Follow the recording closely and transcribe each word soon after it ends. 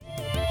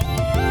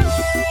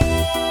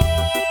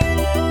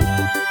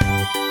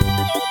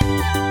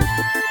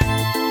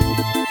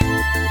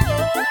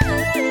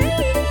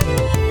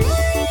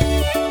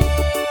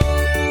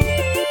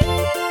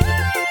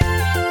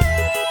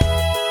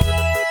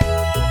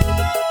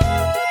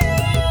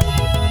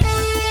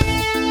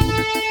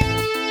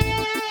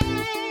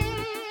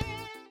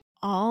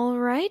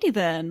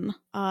then.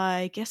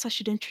 I guess I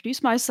should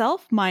introduce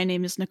myself. My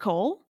name is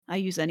Nicole. I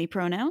use any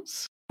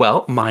pronouns.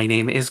 Well, my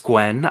name is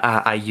Gwen.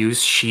 I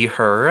use she,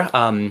 her.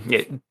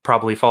 It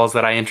probably falls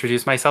that I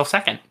introduce myself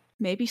second.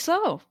 Maybe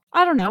so.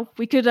 I don't know.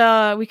 We could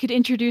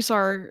introduce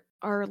our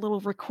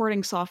little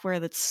recording software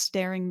that's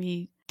staring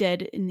me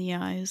dead in the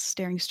eyes,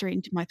 staring straight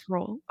into my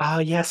throat. Ah,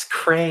 yes,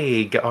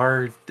 Craig,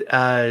 our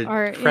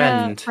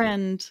friend.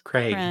 Friend,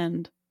 Craig.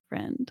 friend,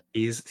 friend.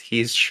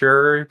 He's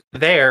sure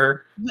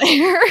there.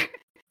 There.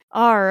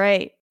 All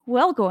right.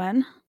 Well,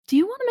 Gwen, do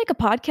you want to make a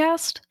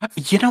podcast?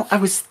 I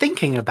was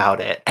thinking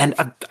about it, and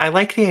I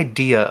like the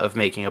idea of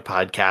making a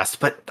podcast,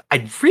 but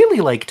I'd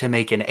really like to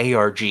make an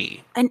ARG.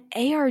 An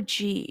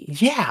ARG.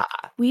 Yeah.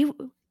 We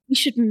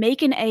should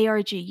make an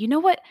ARG. You know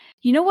what?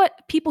 You know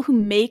what people who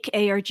make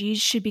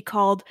ARGs should be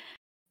called?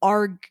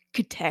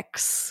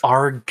 ARGchitects.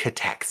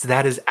 ARGchitects.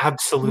 That is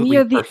absolutely We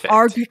are the perfect.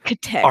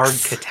 ARGchitects.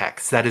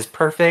 ARGchitects. That is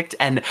perfect,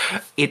 and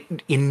it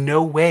in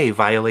no way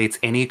violates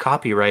any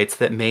copyrights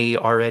that may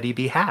already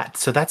be had.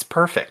 So that's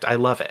perfect. I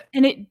love it.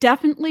 And it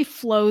definitely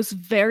flows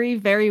very,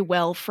 very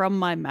well from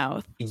my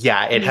mouth.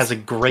 Yeah, it has a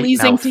great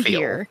pleasing mouthfeel. to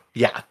hear.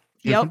 Yeah.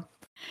 Yep. Mhm.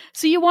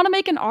 So you want to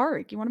make an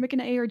ARG? You want to make an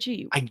ARG?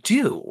 I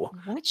do.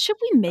 What should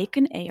we make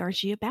an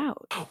ARG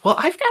about? Well,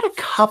 I've got a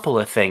couple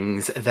of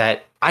things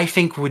that I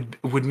think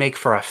would make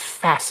for a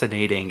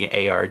fascinating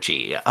ARG.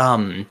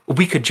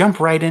 We could jump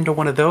right into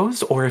one of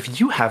those, or if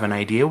you have an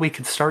idea, we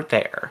could start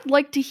there. I'd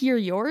like to hear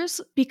yours,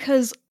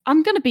 because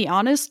I'm going to be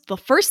honest, the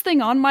first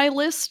thing on my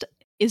list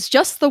is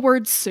just the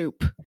word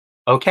soup.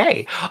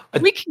 Okay.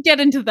 We can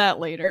get into that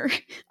later,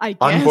 I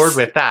guess. On board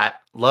with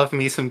that. Love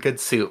me some good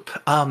soup.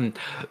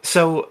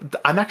 So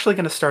I'm actually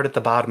going to start at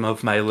the bottom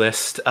of my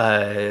list,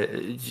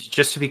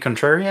 just to be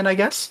contrarian, I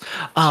guess.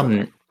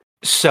 Sure.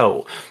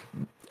 So,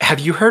 have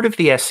you heard of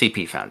the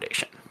SCP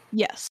Foundation?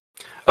 Yes.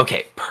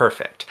 Okay,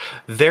 perfect.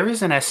 There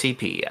is an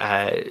SCP,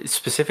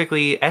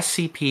 specifically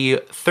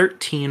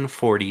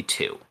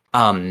SCP-1342.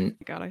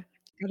 Gotta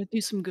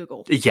do some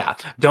Google. Yeah,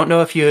 don't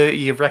know if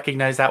you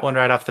recognize that one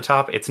right off the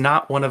top. It's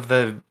not one of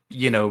the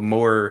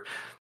more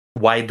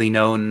widely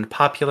known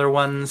popular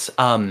ones.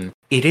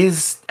 It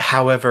is,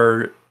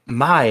 however,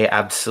 my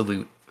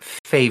absolute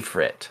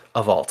favorite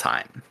of all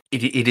time.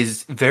 It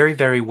is very,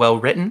 very well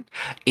written.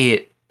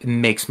 It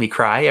makes me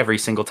cry every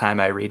single time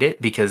I read it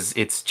because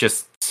it's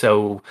just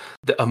so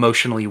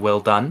emotionally well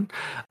done.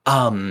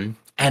 And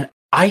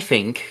I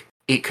think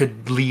it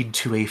could lead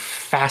to a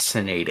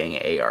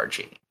fascinating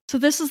ARG. So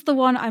this is the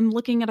one I'm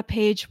looking at a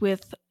page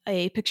with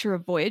a picture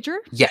of Voyager?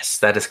 Yes,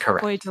 that is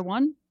correct. Voyager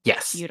 1?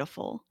 Yes.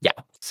 Beautiful. Yeah.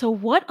 So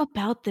what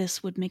about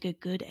this would make a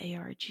good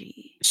ARG?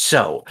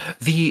 So,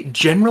 the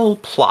general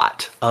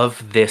plot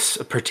of this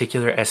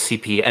particular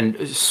SCP,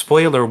 and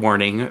spoiler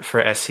warning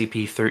for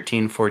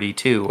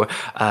SCP-1342,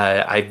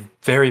 I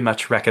very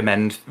much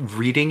recommend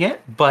reading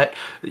it, but,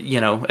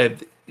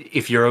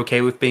 if you're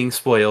okay with being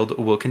spoiled,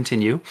 we'll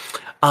continue.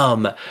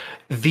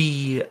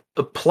 The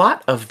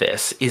plot of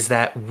this is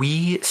that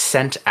we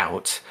sent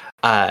out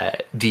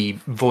the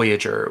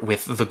Voyager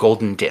with the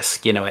golden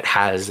disc. It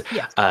has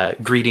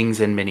greetings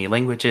in many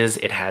languages.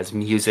 It has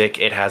music.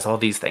 It has all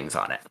these things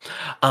on it.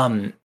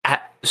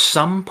 At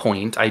some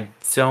point, I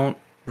don't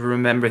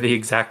remember the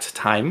exact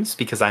times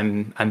because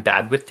I'm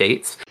bad with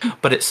dates,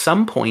 but at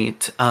some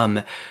point,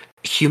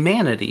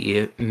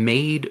 humanity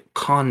made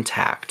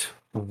contact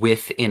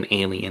with an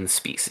alien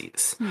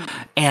species.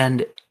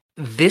 And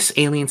this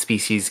alien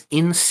species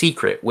in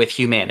secret with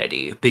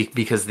humanity,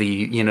 because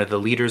the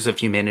leaders of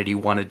humanity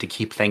wanted to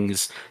keep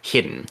things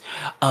hidden,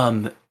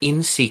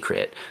 in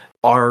secret,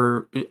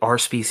 our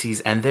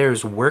species and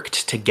theirs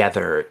worked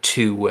together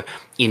to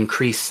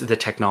increase the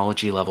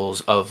technology levels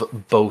of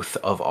both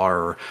of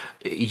our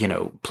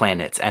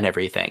planets and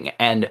everything.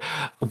 And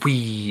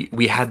we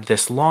had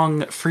this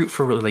long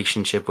fruitful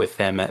relationship with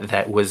them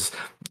that was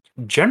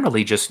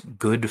generally just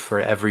good for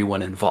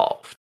everyone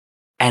involved.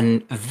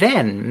 And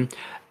then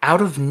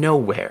out of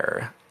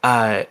nowhere,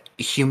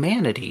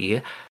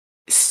 humanity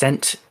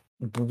sent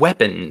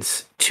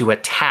weapons to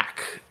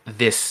attack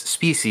this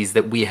species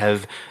that we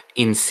have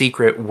in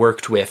secret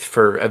worked with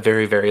for a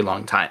very, very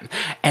long time.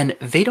 And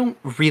they don't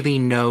really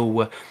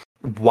know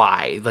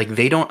why. Like,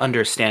 they don't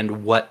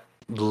understand what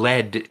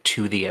led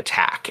to the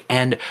attack,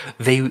 and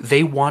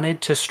they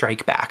wanted to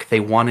strike back. They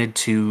wanted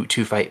to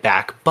fight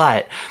back,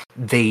 but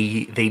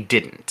they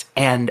didn't.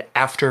 And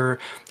after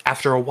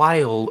a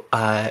while,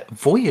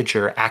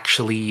 Voyager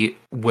actually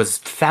was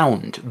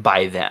found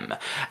by them,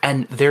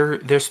 and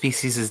their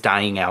species is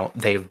dying out.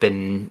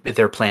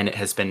 Their planet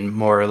has been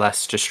more or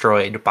less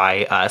destroyed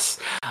by us.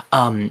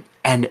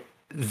 And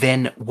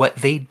then what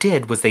they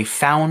did was they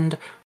found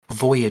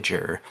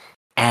Voyager.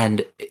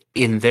 And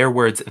in their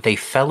words, they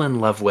fell in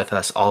love with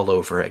us all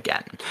over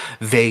again.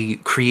 They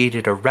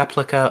created a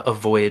replica of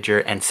Voyager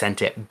and sent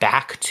it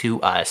back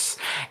to us.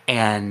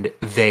 And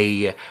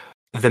the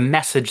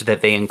message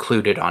that they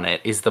included on it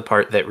is the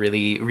part that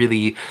really,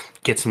 really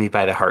gets me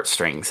by the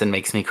heartstrings and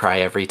makes me cry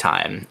every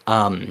time.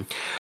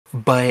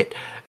 But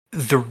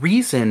the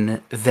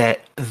reason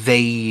that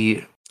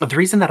they The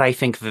reason that I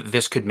think that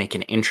this could make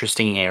an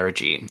interesting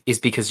ARG is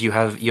because you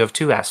have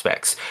two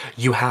aspects.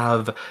 You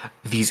have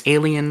these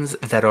aliens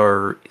that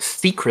are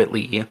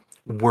secretly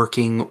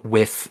working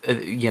with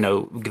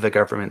the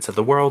governments of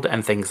the world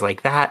and things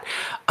like that.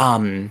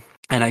 And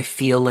I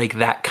feel like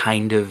that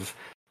kind of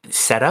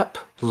setup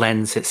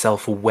lends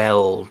itself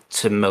well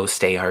to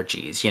most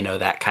ARGs.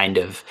 That kind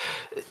of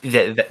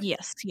that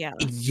Yes, yeah.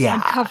 yeah.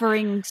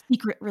 Uncovering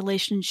secret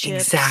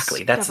relationships,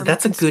 Exactly. That's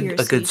government a good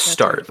conspiracies, that sort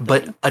start. of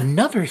But thing.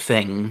 another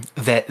thing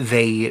that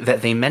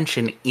they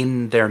mention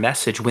in their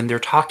message when they're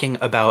talking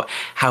about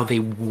how they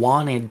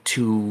wanted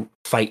to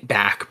fight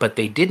back but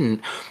they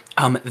didn't,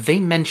 they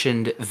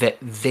mentioned that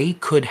they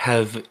could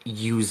have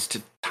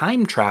used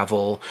time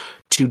travel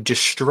to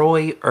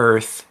destroy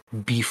Earth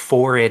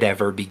before it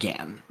ever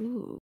began.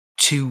 Ooh.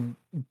 To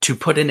to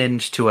put an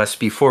end to us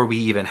before we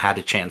even had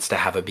a chance to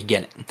have a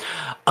beginning.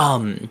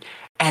 Um,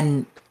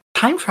 and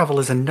time travel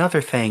is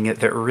another thing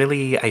that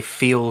really I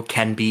feel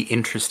can be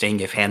interesting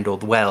if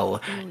handled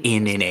well Ooh,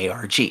 in yes. an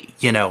ARG.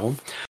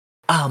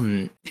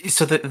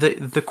 So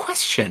the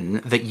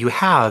question that you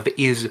have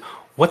is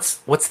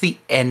what's the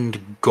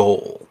end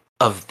goal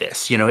of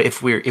this?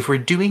 If we're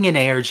doing an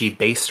ARG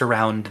based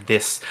around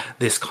this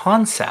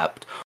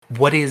concept,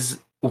 what is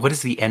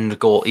the end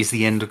goal? Is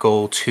the end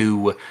goal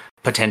to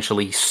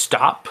potentially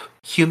stop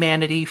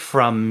humanity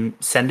from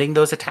sending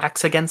those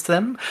attacks against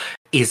them?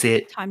 Is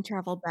it Time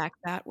travel back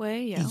that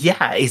way, yeah.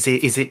 yeah, is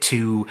it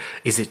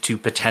to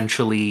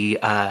potentially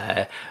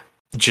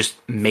just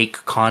make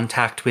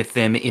contact with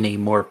them in a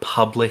more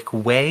public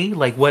way?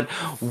 Like what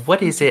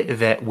is Mhm. it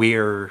that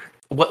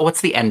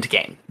what's the end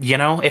game?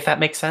 If that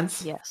makes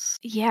sense? Yes.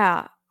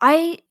 Yeah.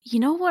 You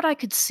know what I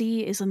could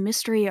see is a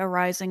mystery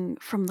arising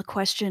from the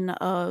question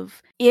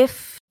of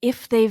if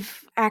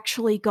they've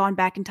actually gone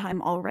back in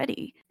time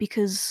already,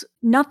 because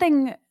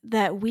nothing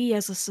that we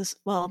as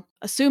well,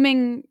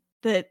 assuming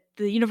that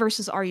the universe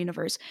is our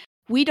universe,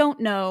 we don't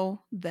know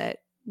that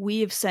we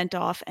have sent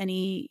off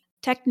any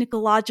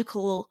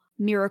technological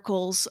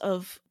miracles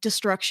of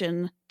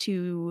destruction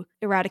to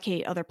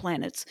eradicate other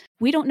planets.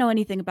 We don't know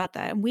anything about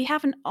that. And we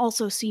haven't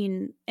also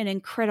seen an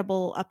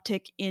incredible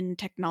uptick in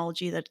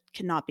technology that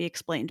cannot be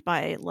explained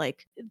by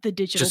like the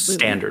digital Just boom.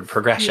 standard Yeah.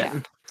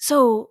 progression.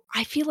 So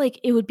I feel like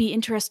it would be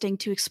interesting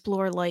to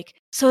explore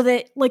so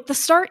that the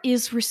start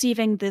is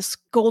receiving this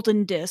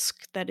golden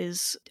disc that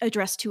is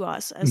addressed to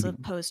us as Mhm.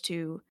 opposed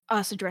to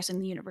us addressing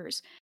the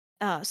universe.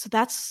 So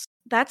that's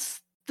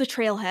the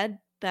trailhead.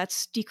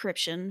 That's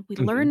decryption. We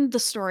Mhm. learn the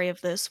story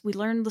of this. We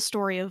learn the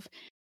story of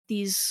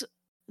these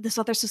this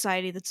other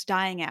society that's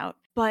dying out,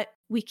 but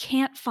we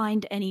can't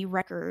find any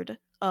record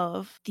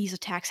of these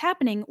attacks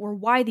happening or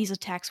why these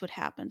attacks would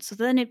happen. So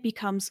then it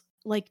becomes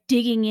like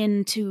digging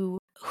into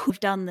who've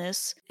done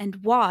this and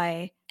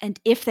why and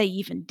if they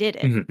even did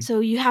it. Mhm.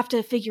 So you have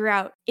to figure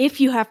out if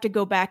you have to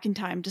go back in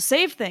time to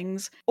save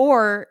things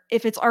or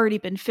if it's already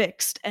been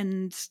fixed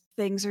and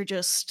things are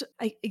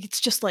it's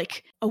just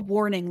like a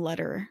warning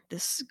letter,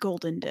 this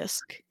golden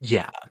disc.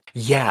 Yeah.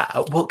 Yeah.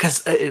 Well,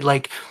 because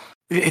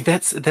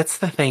that's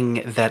the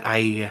thing that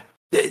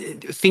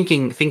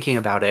thinking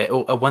about it.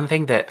 One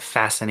thing that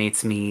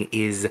fascinates me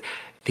is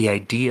the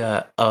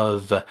idea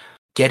of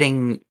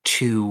getting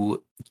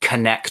to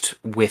connect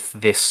with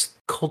this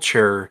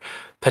culture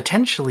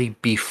potentially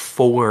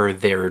before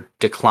their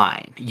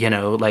decline.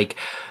 Like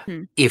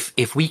Hmm.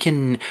 if we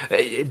can,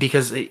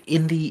 because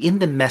in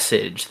the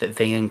message that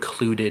they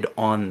included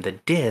on the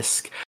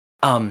disc,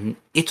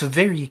 it's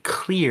very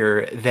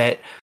clear that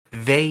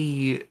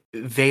they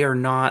are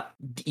not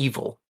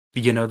evil.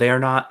 They are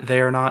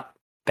not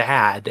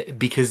bad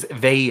because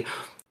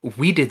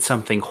we did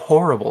something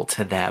horrible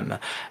to them,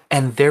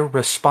 and their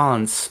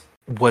response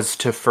was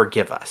to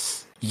forgive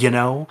us.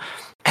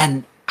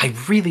 And I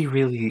really,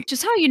 really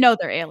Just how you know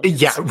they're yeah,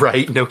 aliens.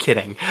 right. No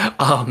kidding.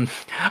 Um,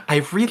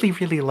 I really,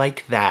 really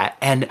like that,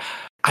 and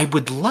I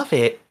would love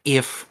it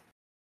if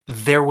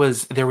there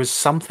was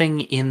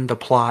something in the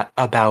plot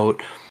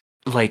about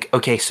like,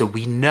 okay, so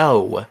we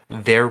know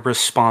their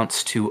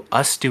response to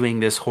us doing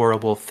this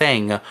horrible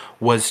thing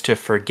was to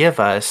forgive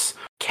us.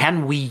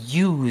 Can we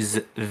use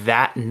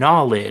that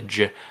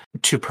knowledge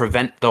to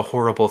prevent the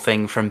horrible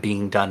thing from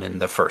being done in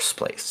the first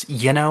place?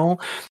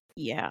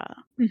 Yeah.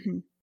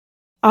 Mhm.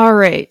 All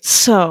right.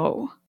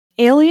 So,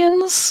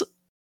 aliens.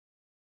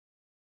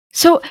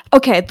 So,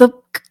 okay,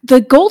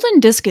 the golden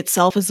disc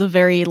itself is a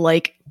very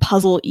like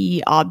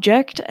puzzle-y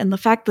object, and the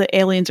fact that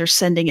aliens are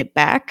sending it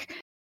back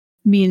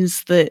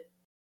means that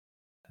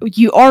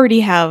you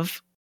already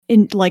have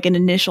in like an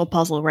initial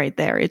puzzle right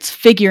there. It's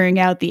figuring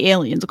out the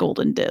alien's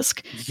golden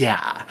disc.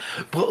 Yeah.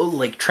 Well,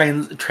 like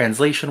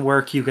translation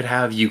work you could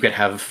have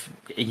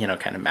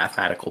kind of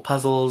mathematical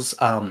puzzles.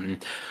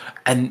 And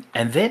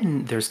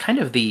then there's kind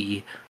of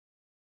the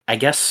I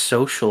guess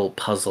social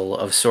puzzle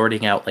of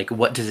sorting out like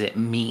what does it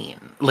mean?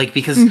 Like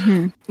because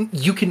Mhm.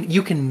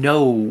 you can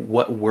know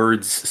what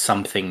words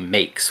something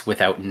makes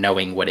without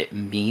knowing what it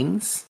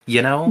means,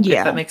 if that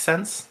Yeah. makes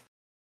sense.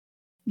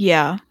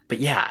 Yeah. But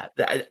yeah,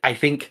 I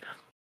think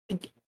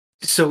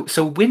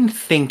So when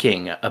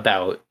thinking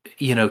about,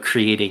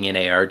 creating an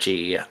ARG,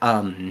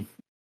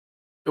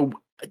 w-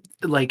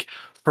 like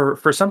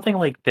for something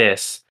like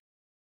this,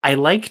 I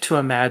like to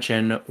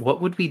imagine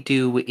what would we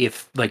do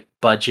if like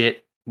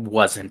budget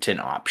wasn't an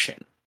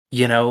option.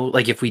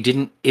 Like if we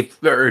didn't,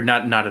 if or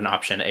not an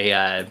option,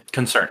 a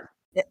concern.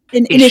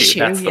 An Issue, issue,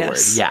 that's the word.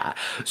 yes. Yeah.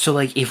 So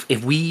like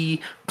if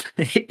we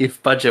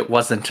if budget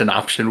wasn't an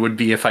option would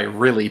be if I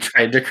really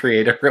tried to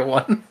create a real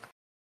one.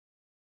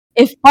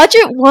 If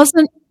budget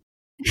wasn't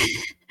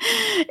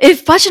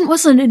if budget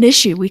wasn't an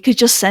issue, we could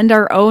just send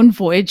our own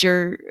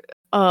Voyager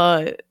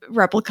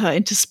replica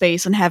into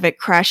space and have it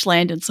crash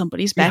land in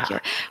somebody's Yeah.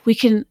 backyard. We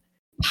can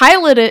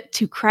pilot it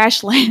to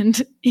crash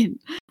land in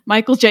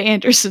Michael J.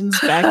 Anderson's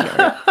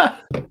backyard.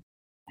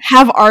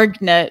 Have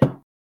ARGnet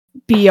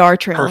be our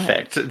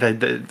trailhead. Perfect.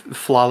 The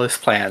flawless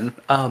plan.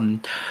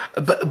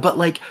 But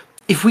like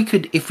if we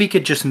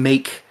could just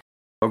make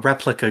a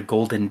replica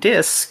golden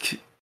disc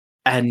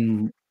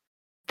and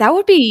That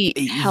would be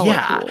hella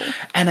yeah. cool.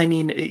 And I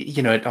mean,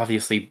 it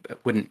obviously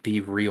wouldn't be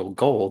real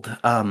gold.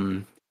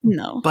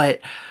 No.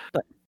 But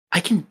I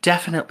can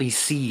definitely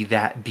see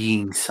that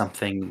being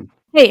something.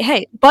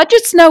 Hey,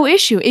 budget's no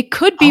issue. It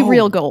could be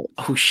real gold.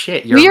 Oh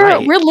shit, you're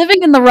right. We're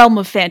living in the realm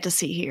of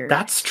fantasy here.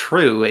 That's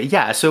true.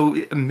 Yeah, so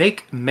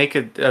make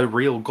a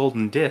real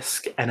golden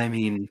disc, and I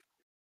mean,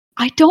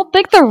 I don't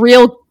think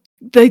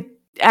the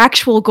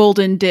actual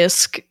golden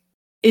disc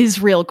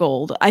is real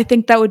gold. I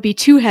think that would be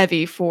too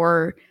heavy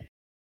for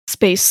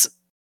space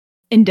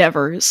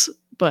endeavors,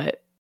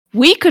 but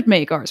we could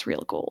make ours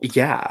real gold.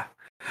 Yeah.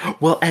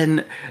 Well,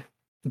 and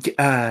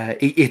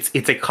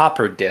it's a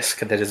copper disc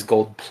that is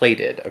gold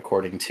plated,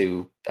 according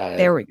to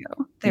there we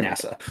go.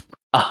 NASA.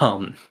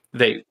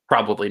 They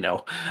probably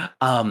know.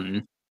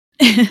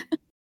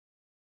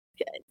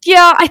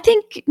 Yeah, I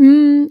think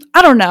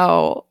I don't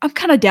know. I'm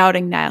kind of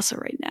doubting NASA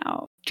right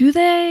now. Do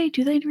they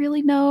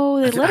really know?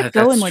 They let it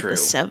go in like the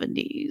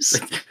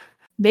 70s.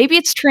 Maybe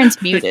it's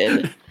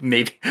transmuted.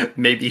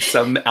 maybe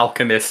some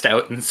alchemist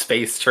out in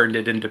space turned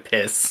it into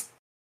piss.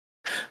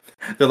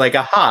 They're like,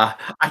 aha,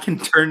 I can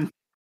turn.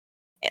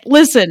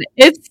 Listen,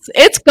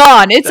 it's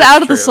gone. It's That's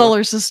out of the true.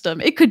 solar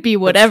system. It could be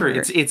whatever.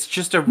 It's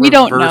just a reverse. We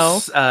don't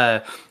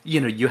know.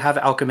 You have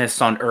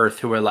alchemists on Earth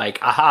who are like,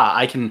 aha,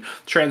 I can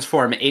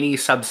transform any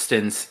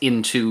substance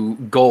into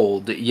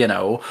gold,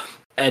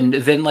 and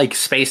then like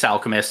space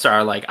alchemists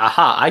are like,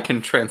 aha, I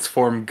can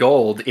transform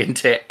gold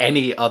into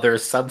any other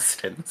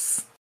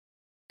substance.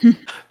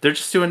 They're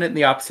just doing it in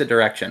the opposite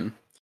direction.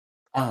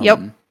 Yep.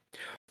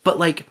 But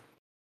like,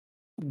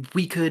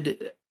 we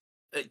could.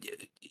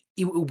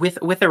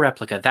 With a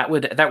replica, that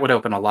would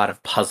open a lot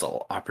of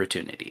puzzle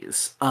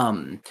opportunities.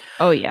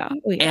 Oh yeah.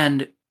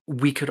 And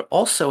we could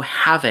also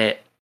have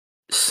it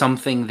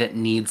something that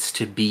needs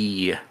to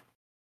be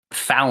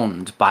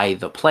found by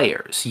the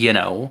players,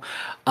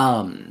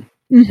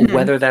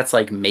 whether that's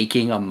like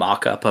making a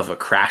mock-up of a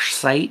crash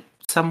site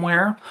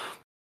somewhere.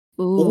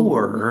 Ooh.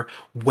 Or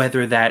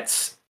whether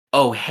that's,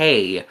 oh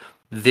hey,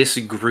 this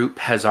group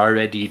has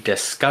already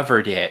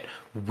discovered it.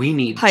 We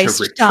need to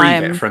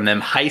retrieve it from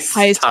them.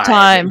 Heist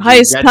time.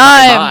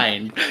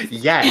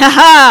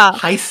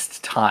 Yes. Heist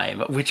time.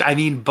 Which, I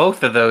mean,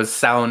 both of those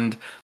sound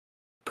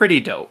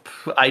pretty dope.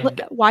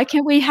 Why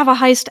can't we have a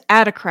heist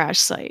at a crash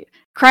site?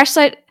 Crash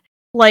site,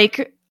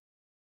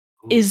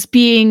 is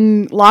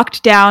being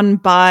locked down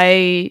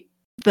by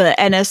the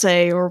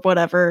NSA or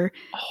whatever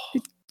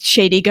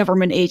shady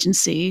government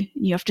agency.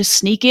 You have to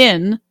sneak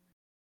in.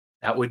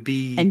 That would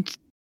be...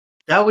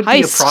 That would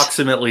be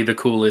approximately the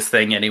coolest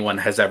thing anyone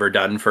has ever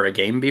done for a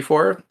game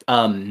before.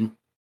 All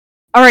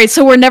right,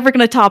 so we're never going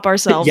to top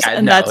ourselves,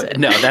 that's it.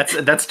 No,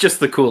 that's just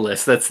the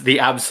coolest. That's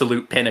the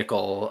absolute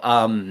pinnacle.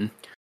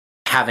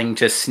 Having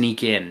to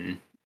sneak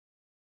in.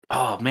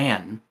 Oh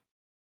man,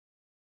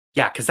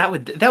 yeah, because that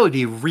would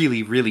be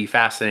really, really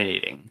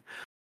fascinating.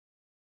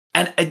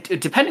 And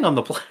depending on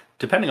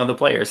the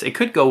players, it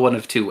could go one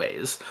of two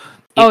ways.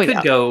 It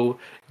could go,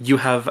 you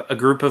have a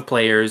group of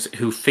players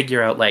who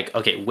figure out, like,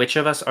 okay, which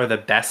of us are the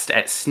best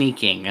at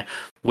sneaking?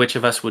 Which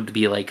of us would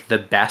be, like, the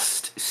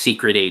best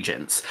secret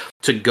agents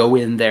to go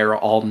in there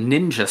all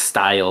ninja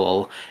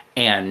style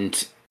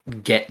and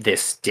get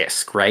this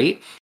disc, right?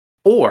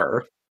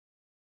 Or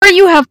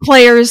you have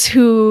players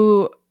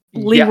who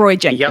Leroy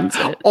Jenkins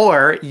it.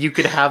 Or you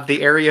could have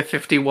the Area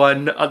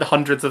 51,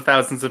 hundreds of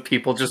thousands of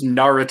people just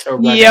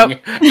Naruto running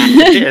at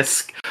the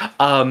disc.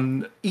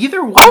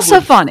 Either one also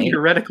would funny.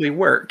 Theoretically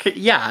work.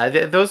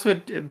 Yeah,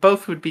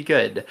 both would be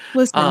good.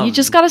 Listen, you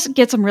just gotta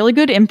get some really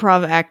good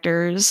improv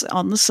actors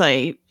on the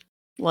site.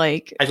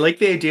 I like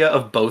the idea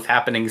of both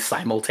happening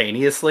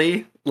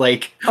simultaneously.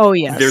 Like, oh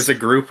yes, there's a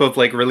group of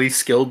like really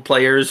skilled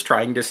players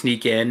trying to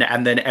sneak in,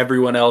 and then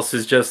everyone else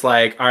is just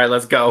like, all right,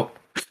 let's go.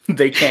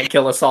 They can't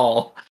kill us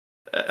all.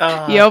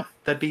 Yep,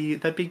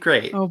 that'd be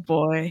great. Oh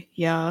boy,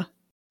 yeah.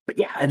 But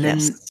yeah, and then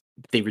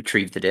they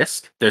retrieve the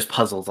disc. There's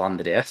puzzles on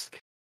the disc.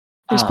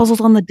 There's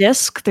puzzles on the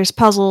disc. There's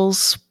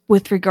puzzles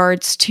with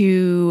regards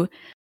to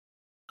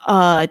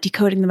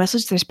decoding the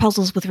message. There's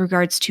puzzles with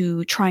regards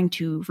to trying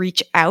to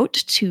reach out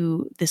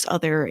to this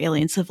other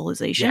alien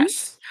civilization.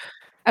 Yes.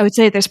 I would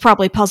say there's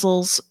probably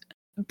puzzles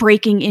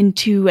breaking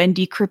into and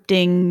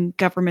decrypting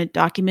government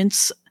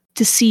documents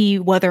to see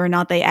whether or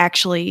not they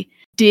actually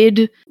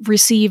did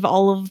receive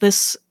all of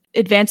this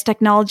advanced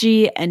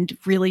technology and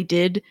really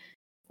did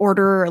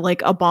order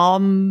like a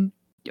bomb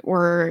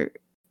or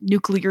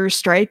nuclear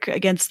strike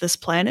against this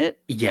planet.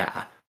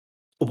 Yeah.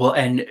 Well,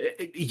 and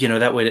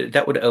that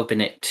would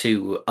open it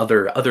to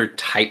other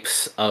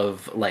types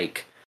of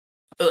like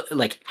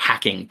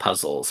hacking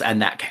puzzles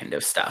and that kind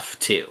of stuff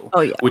too.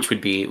 Oh yeah. Which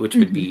would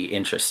be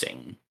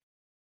interesting.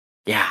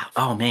 Yeah.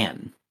 Oh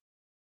man.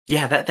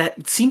 Yeah,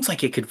 that seems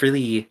like it could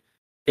really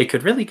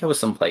go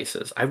some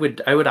places. I would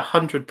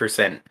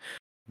 100%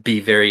 be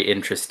very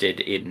interested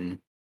in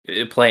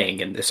playing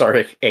in this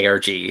ARG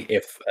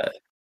if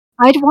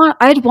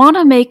I'd want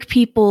to make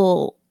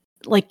people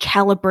like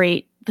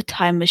calibrate the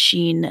time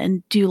machine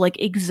and do like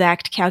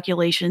exact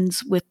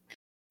calculations with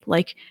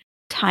like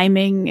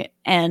timing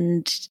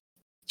and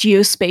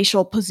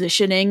geospatial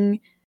positioning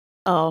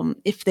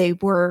if they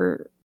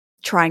were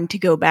trying to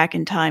go back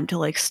in time to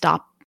like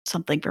stop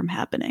something from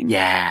happening.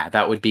 Yeah,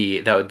 that would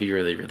be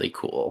really really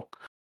cool.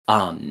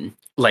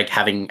 Like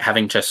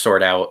having to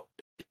sort out.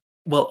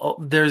 Well,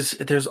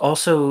 there's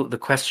also the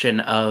question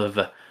of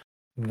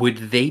would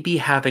they be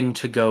having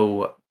to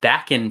go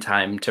back in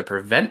time to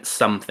prevent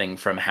something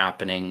from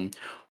happening,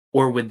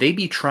 or would they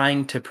be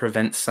trying to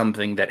prevent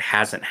something that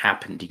hasn't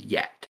happened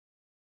yet?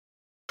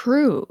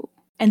 True.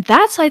 And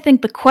that's, I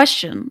think, the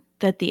question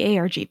that the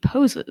ARG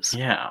poses.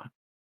 Yeah.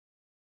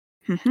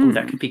 Mm-hmm. Oh,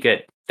 that could be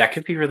good. That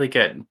could be really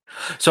good.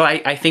 So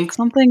I think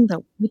something that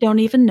we don't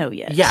even know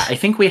yet. Yeah, I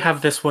think we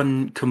have this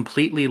one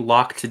completely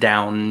locked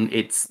down.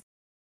 It's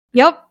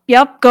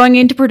Yep. Going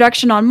into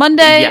production on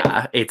Monday.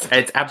 Yeah, it's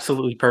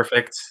absolutely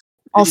perfect.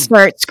 I'll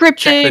start scripting.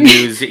 Check the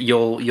news.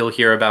 You'll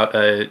hear about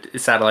a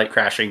satellite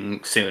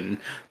crashing soon.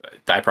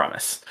 I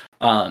promise.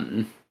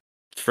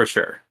 For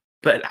sure.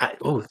 But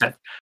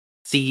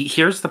see,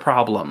 here's the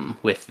problem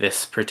with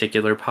this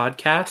particular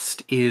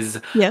podcast is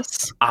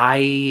yes,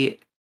 I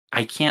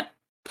can't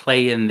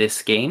play in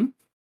this game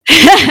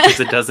because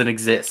it doesn't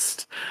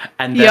exist,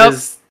 and that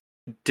is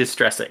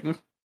distressing.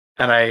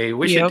 And I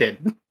wish it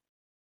did.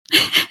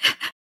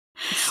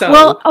 So,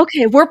 well,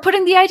 okay, we're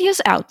putting the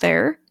ideas out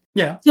there.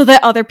 Yeah. So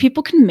that other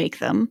people can make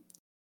them.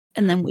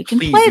 And then we can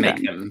play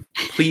them.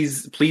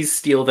 Please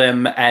steal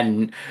them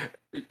and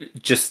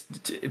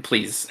just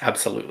please,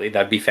 absolutely.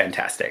 That'd be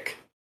fantastic.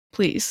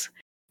 Please.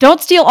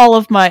 Don't steal all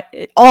of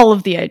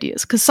the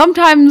ideas, because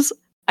sometimes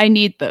I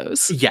need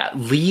those. Yeah,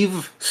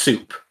 leave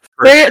soup.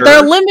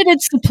 They're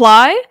limited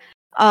supply.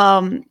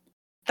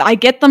 I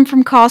get them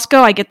from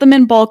Costco. I get them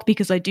in bulk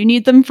because I do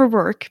need them for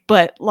work.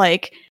 But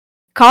like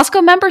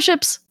Costco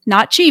memberships,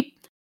 not cheap.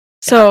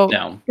 So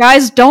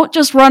guys, don't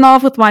just run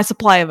off with my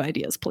supply of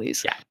ideas,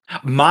 please. Yeah.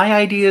 My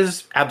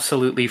ideas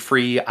absolutely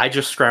free. I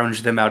just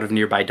scrounge them out of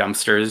nearby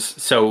dumpsters.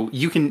 So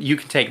you can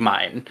take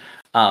mine.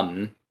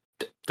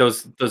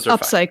 Those are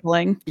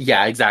upcycling. Fine.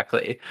 Yeah,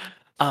 exactly.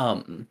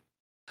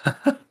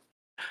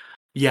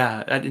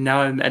 Yeah, and now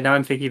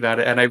I'm thinking about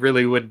it, and I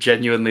really would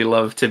genuinely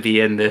love to be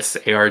in this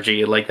ARG.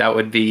 Like that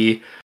would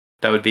be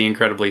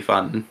incredibly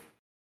fun.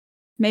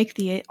 Make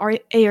the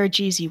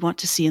ARGs you want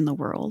to see in the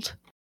world.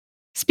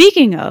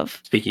 Speaking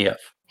of,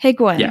 hey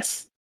Gwen.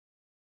 Yes.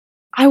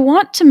 I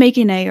want to make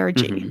an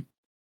ARG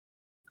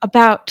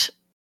about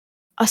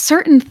a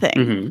certain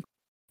thing,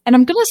 and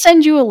I'm going to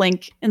send you a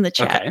link in the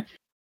chat. Okay.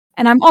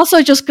 And I'm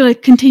also just going to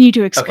continue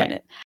to explain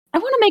it. I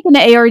want to make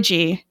an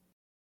ARG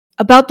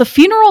about the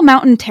Funeral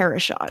Mountain Terror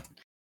Shot,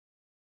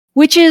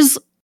 which is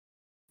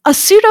a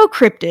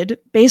pseudo-cryptid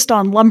based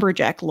on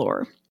lumberjack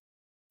lore.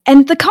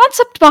 And the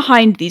concept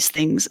behind these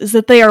things is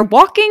that they are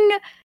walking,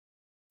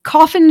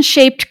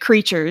 coffin-shaped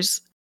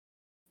creatures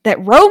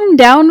that roam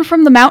down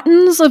from the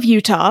mountains of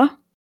Utah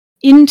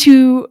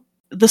into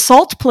the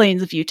salt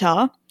plains of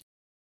Utah,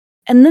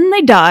 and then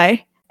they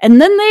die, and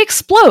then they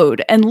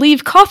explode and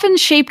leave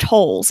coffin-shaped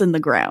holes in the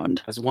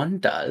ground. As one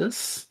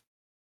does.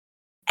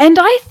 And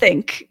I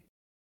think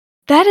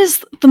that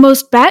is the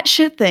most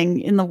batshit thing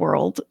in the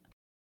world.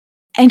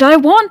 And I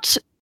want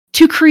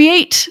to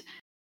create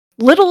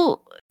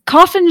little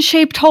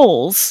coffin-shaped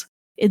holes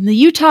in the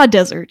Utah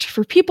desert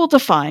for people to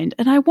find,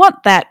 and I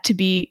want that to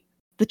be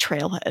the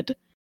trailhead.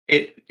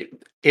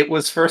 It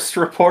was first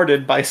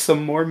reported by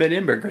some Mormon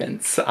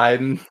immigrants.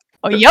 I'm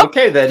yep.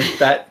 Okay then,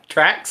 that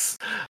tracks.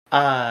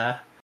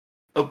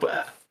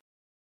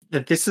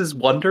 This is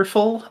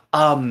wonderful.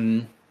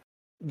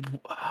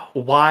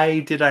 Why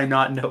did I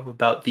not know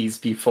about these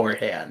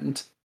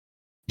beforehand?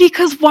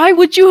 Because why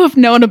would you have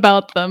known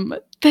about them?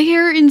 They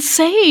are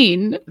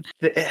insane.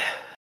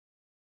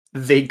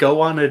 They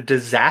go on a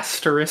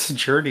disastrous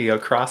journey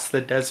across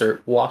the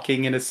desert,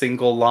 walking in a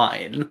single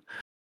line.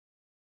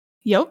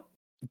 Yep.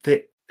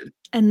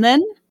 And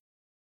then,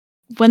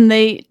 when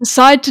they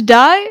decide to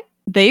die,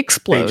 they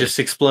explode. They just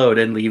explode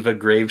and leave a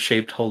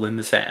grave-shaped hole in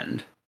the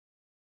sand.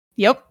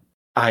 Yep.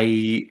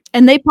 And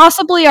they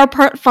possibly are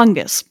part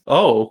fungus.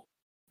 Oh.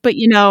 But,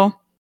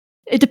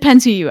 it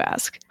depends who you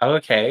ask.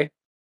 Okay.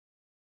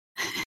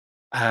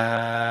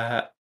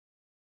 Uh,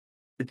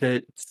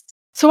 the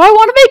So I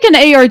want to make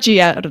an ARG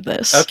out of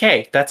this.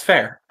 Okay, that's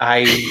fair.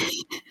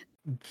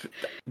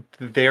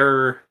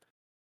 They're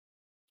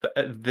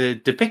the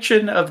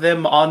depiction of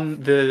them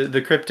on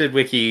the cryptid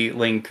wiki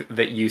link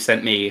that you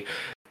sent me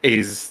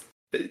is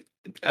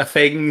a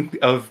thing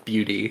of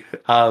beauty.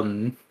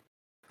 I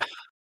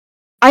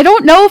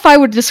don't know if I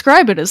would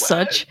describe it as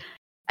such.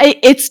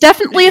 It's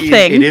definitely a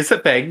thing. It is a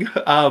thing.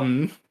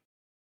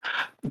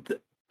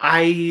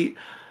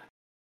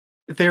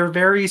 They're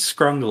very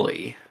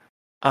scrungly.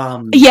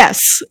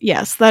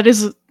 Yes, that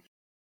is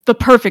the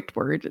perfect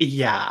word.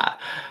 Yeah.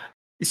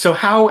 So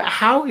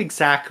how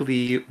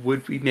exactly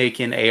would we make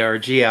an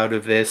ARG out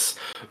of this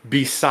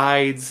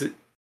besides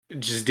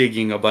just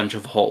digging a bunch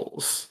of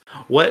holes?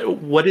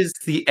 What is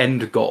the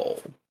end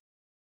goal?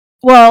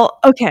 Well,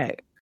 okay.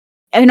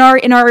 In our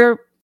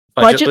Budgetless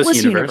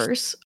budgetless universe.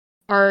 universe,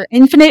 our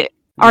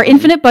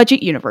infinite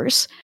budget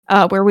universe,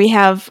 where we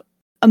have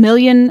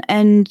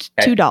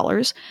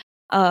 $1,002,002,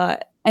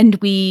 and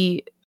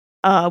we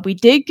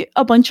dig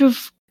a bunch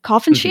of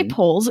coffin-shaped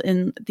holes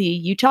in the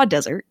Utah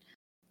desert.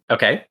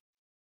 Okay.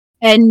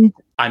 And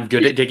I'm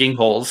good at digging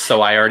holes,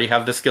 so I already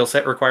have the skill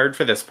set required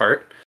for this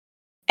part.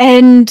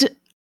 And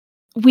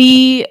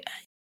we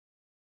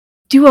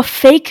do a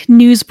fake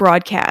news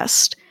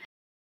broadcast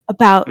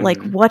about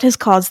what has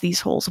caused these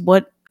holes,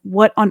 what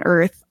on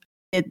earth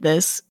did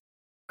this,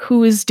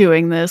 who is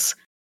doing this,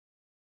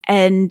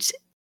 and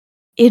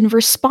in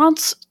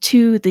response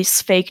to this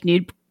fake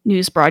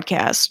news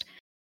broadcast,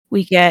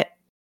 we get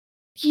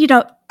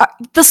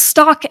the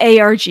stock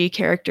ARG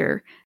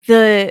character,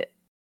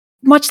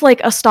 much like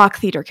a stock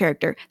theater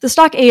character, the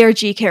stock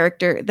ARG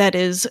character that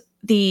is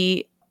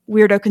the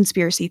weirdo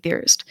conspiracy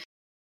theorist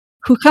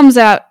who comes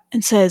out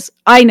and says,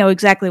 I know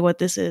exactly what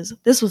this is.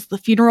 This was the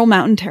Funeral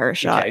Mountain terror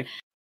shot. Okay.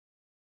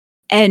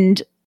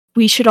 And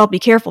we should all be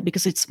careful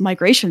because it's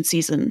migration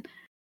season.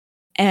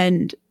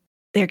 And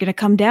they're going to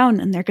come down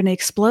and they're going to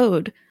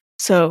explode.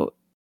 So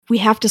we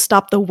have to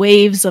stop the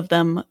waves of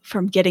them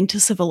from getting to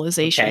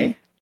civilization.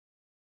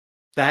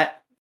 Okay.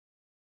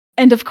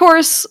 And of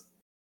course,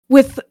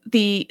 with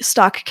the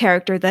stock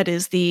character that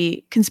is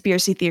the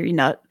conspiracy theory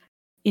nut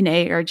in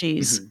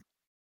ARGs,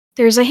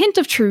 there's a hint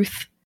of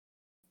truth,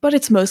 but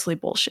it's mostly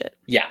bullshit.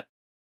 Yeah.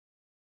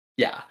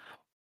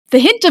 The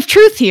hint of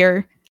truth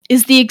here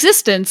is the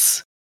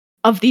existence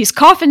of these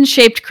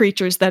coffin-shaped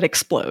creatures that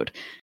explode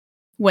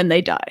when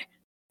they die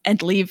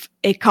and leave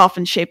a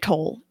coffin-shaped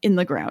hole in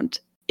the ground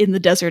in the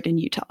desert in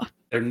Utah.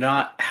 They're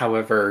not,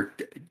 however,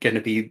 going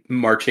to be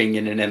marching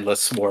in an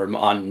endless swarm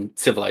on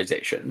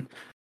civilization,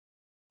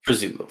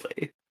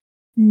 presumably.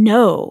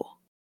 No.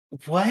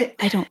 What?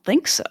 I don't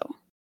think so.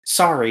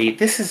 Sorry,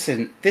 this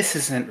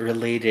isn't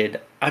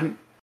related. I'm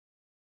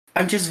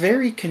just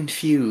very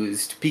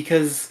confused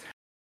because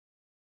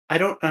I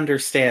don't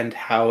understand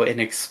how an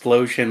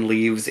explosion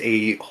leaves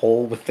a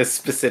hole with a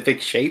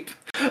specific shape.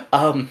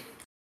 Is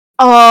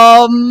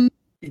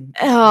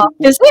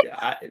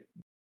it?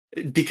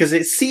 Because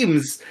it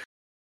seems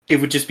it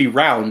would just be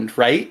round,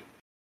 right?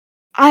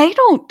 I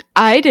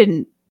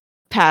didn't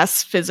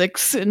pass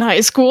physics in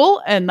high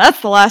school, and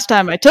that's the last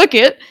time I took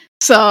it.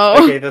 So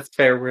okay, that's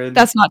fair.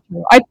 That's not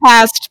true. I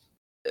passed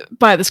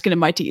by the skin of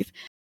my teeth.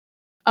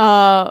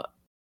 So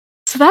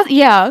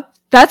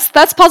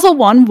that's puzzle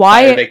one.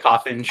 Why are they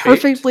coffin shaped?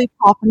 Perfectly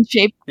coffin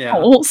shaped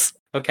holes.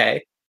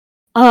 Okay.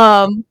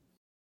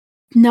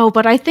 No,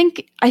 but I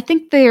think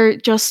they're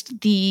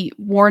just the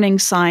warning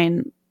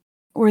sign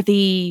or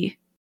the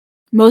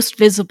most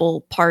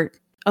visible part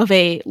of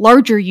a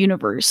larger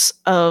universe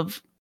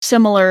of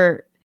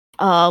similar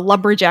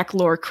lumberjack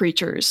lore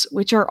creatures,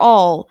 which are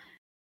all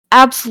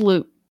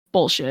absolute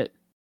bullshit.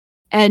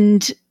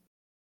 And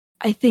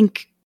I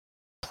think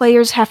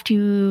players have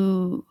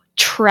to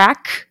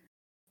track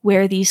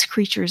where these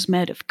creatures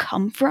might have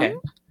come from. Okay.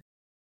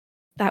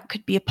 That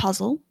could be a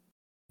puzzle.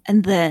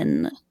 And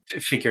then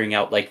figuring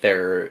out like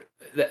their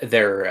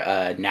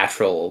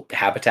natural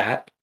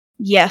habitat.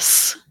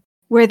 Yes.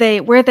 Where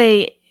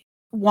they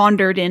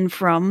wandered in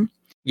from.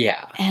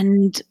 Yeah.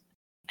 And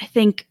I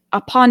think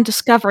upon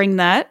discovering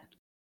that,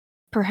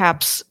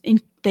 perhaps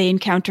they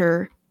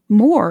encounter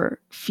more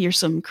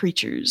fearsome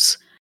creatures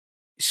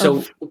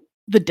of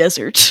the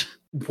desert.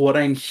 What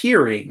I'm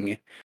hearing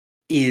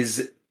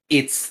is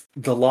it's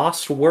the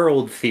Lost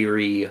World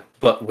theory,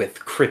 but with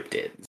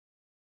cryptids.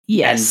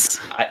 Yes.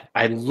 And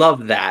I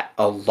love that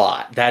a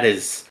lot. That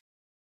is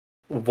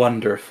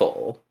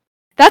wonderful.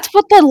 That's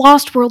what the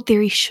Lost World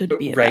theory should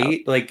be about.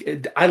 Right?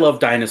 Like, I love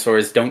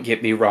dinosaurs, don't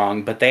get me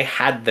wrong, but they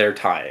had their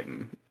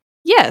time.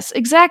 Yes,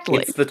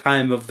 exactly. It's the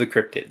time of the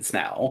cryptids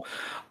now.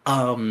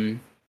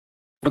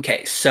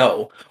 Okay,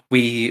 so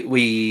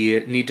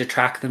we need to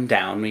track them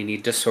down. We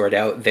need to sort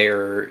out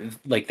their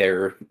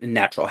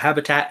natural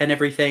habitat and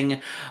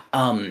everything.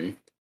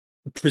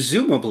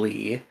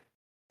 Presumably,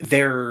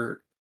 they're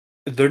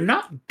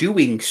not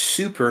doing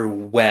super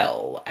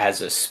well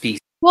as a species.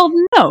 Well,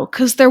 no,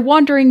 because they're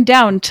wandering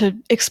down to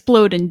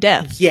explode in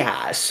death.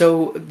 Yeah,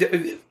 so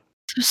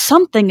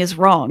Something is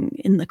wrong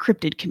in the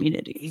cryptid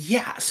community.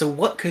 yeah, so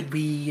what could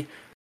we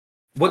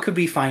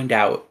find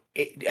out?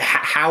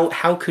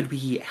 How could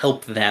we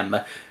help them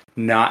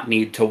not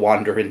need to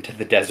wander into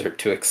the desert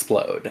to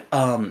explode?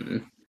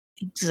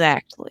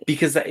 Exactly.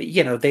 Because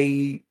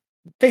they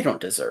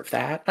don't deserve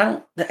that.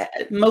 I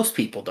don't. Most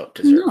people don't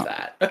deserve No.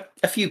 that.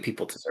 A few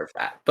people deserve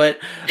that, but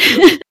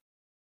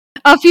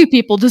A few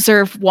people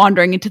deserve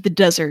wandering into the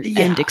desert and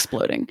yeah.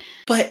 exploding.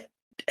 But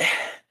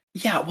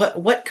yeah,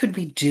 what could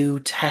we do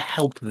to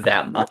help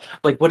them?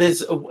 Like, what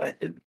is?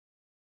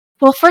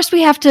 Well, first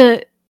we have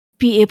to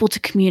be able to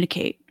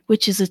communicate,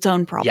 which is its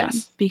own problem.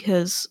 Yes.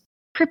 Because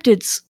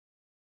cryptids,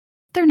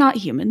 they're not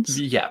humans.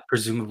 Yeah,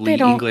 presumably They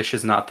don't. English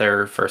is not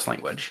their first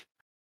language.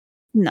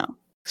 No.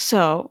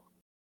 So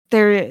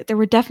there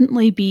would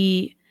definitely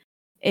be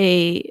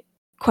a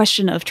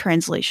question of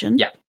translation.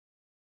 Yeah.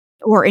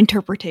 Or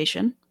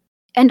interpretation.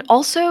 And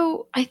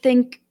also, I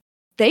think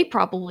they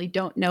probably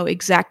don't know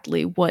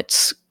exactly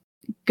what's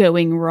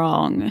going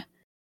wrong.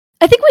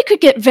 I think we could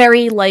get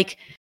very, like,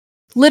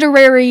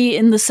 literary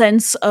in the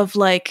sense of,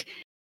 like,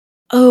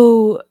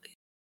 oh,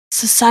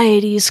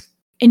 society's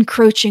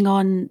encroaching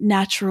on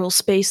natural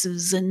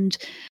spaces, and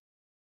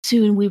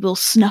soon we will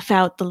snuff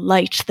out the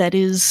light that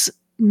is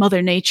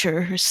Mother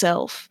Nature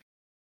herself.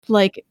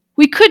 Like,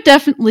 we could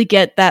definitely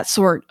get that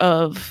sort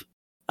of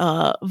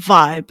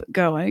vibe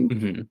going.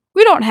 Mm-hmm.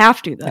 We don't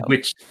have to, though.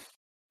 Which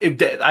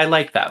I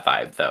like that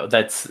vibe though.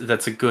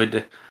 That's a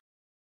good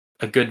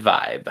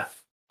vibe.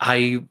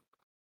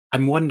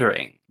 I'm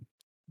wondering,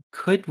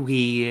 could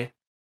we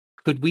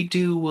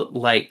do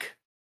like,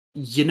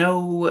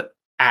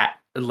 at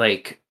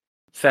like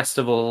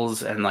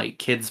festivals and like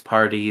kids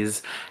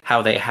parties,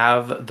 how they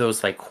have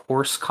those like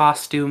horse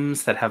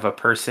costumes that have a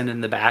person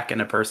in the back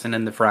and a person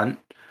in the front?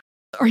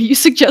 Are you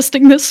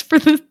suggesting this for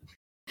the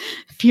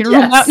funeral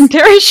Yes. mountain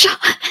terrace shot?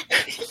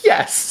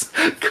 Yes.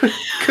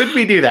 Could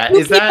we do that?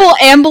 Two people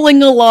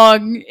ambling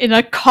along in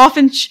a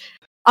coffin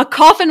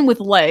with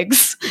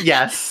legs.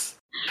 Yes.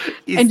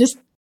 And just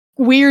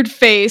weird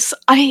face.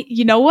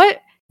 You know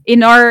what?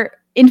 In our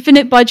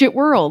infinite budget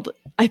world,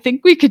 I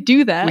think we could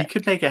do that. We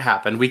could make it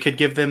happen. We could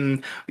give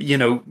them,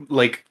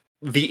 like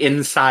the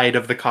inside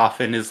of the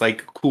coffin is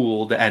like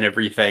cooled and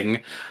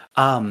everything.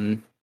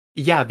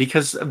 Yeah,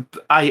 because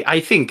I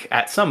think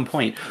at some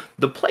point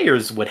the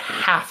players would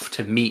have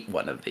to meet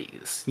one of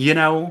these,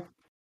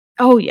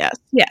 Oh yes,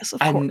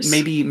 of and course.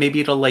 maybe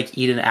it'll like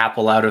eat an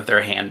apple out of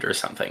their hand or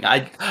something.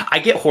 I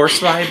get horse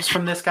vibes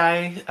from this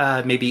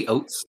guy. Maybe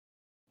oats.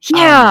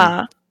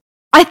 Yeah.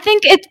 I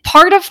think it's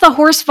part of the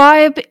horse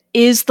vibe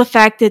is the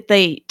fact that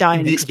they die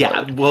and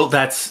explode. Yeah, well,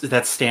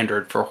 that's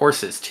standard for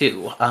horses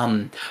too.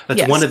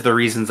 That's one of the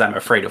reasons I'm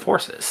afraid of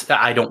horses.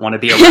 I don't want to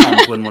be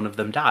around when one of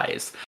them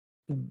dies.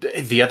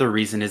 The other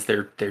reason is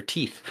their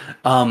teeth.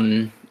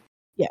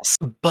 Yes,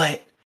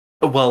 but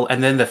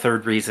and then the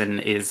third reason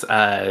is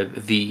a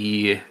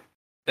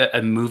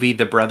movie,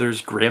 The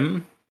Brothers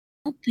Grimm.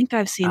 I don't think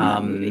I've seen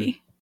that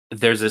movie.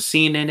 There's a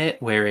scene in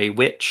it where a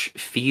witch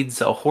feeds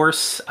a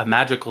horse a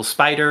magical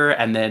spider,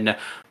 and then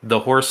the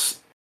horse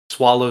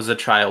swallows a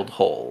child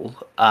whole.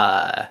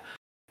 I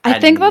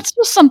think that's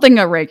just something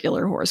a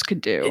regular horse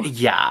could do.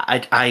 Yeah,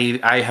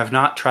 I have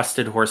not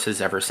trusted horses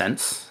ever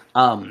since.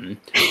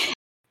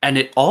 And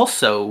it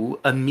also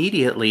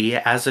immediately,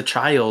 as a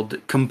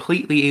child,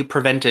 completely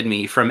prevented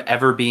me from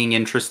ever being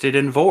interested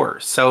in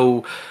vor.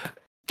 So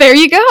there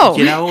you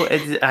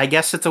go. I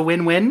guess it's a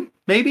win-win,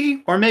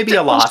 maybe, or maybe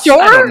a loss. Sure.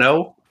 I don't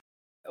know.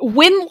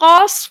 Win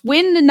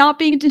and not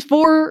being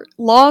for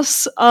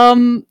loss,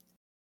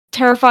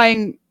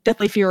 terrifying,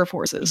 deathly fear of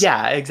horses.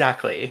 Yeah,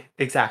 exactly.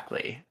 But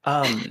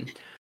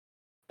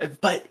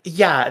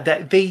yeah,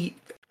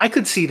 I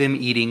could see them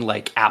eating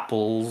like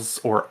apples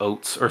or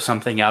oats or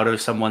something out of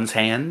someone's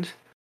hand.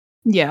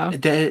 Yeah.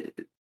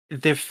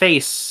 Their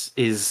face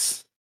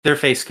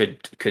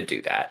could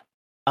do that.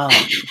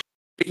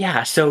 But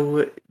yeah,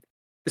 so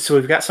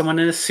we've got someone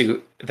in a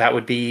suit. That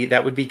would be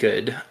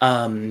good.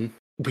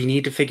 We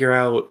need to figure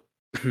out.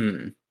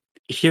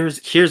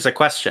 Here's a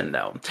question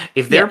though.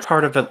 If they're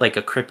part of a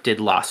cryptid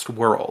lost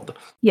world,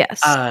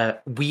 yes,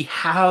 we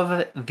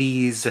have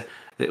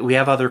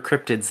other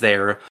cryptids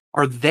there.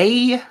 Are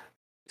they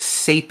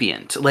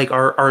sapient? Like,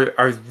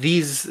 are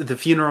these the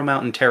Funeral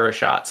Mountain Terror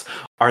shots?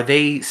 Are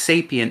they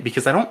sapient?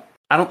 Because I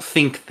don't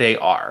think they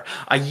are.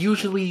 I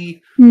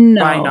usually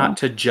try not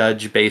to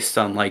judge based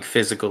on like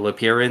physical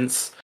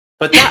appearance,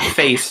 but that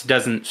face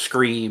doesn't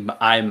scream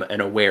 "I'm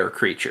an aware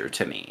creature"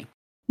 to me.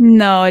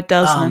 No, it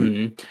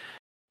doesn't.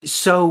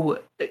 So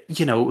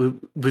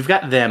we've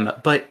got them,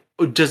 but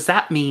does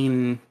that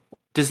mean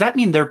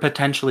they're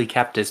potentially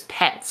kept as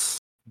pets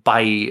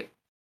by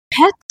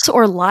pets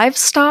or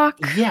livestock?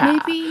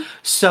 Yeah. Maybe.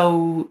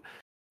 So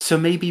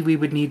maybe we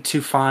would need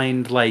to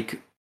find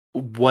like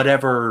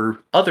whatever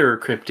other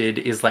cryptid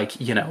is like,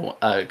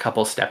 a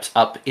couple steps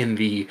up in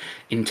the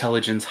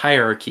intelligence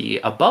hierarchy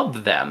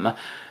above them,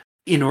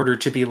 in order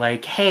to be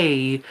like,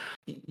 hey,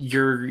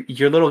 your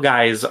little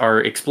guys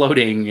are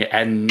exploding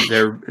and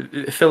they're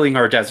filling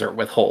our desert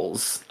with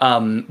holes.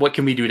 What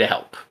can we do to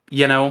help?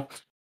 You know?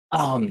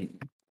 Um,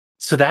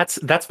 so that's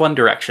one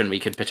direction we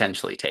could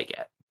potentially take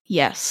it.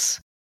 Yes.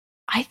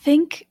 I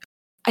think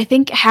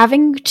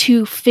having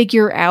to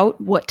figure out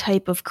what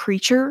type of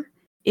creature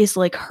is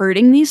like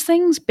hurting these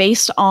things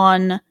based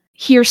on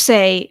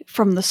hearsay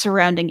from the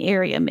surrounding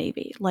area,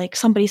 maybe. Like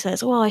somebody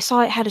says, "Well, I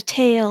saw it had a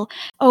tail.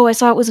 Oh, I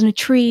saw it was in a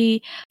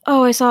tree.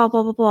 Oh, I saw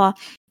blah blah blah."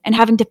 And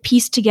having to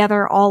piece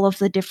together all of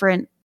the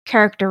different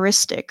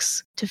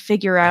characteristics to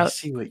figure I out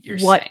see what you're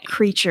what saying.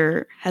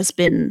 creature has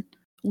been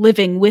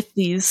living with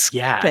these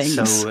Yeah,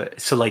 things.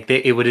 so like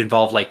it would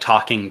involve like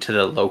talking to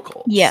the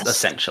locals Yes.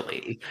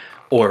 essentially,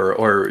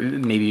 or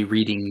maybe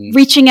reading.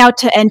 Reaching out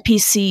to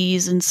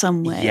NPCs in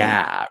some way,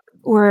 Yeah,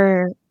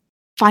 or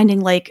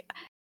finding like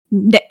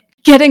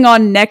getting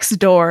on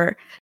Nextdoor.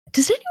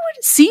 Does anyone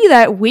see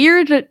that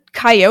weird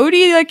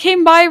coyote that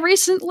came by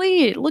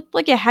recently? It looked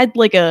like it had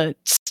like a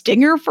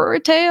stinger for a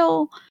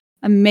tail.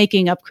 I'm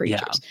making up yeah.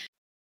 creatures,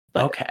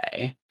 but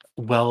Okay.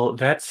 Well,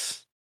 that's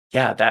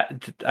yeah,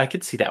 I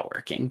could see that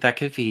working. That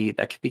could be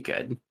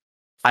good.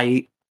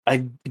 I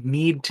I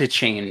need to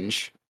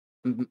change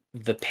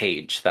the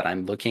page that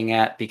I'm looking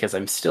at because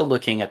I'm still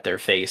looking at their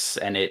face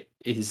and it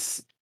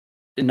is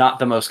not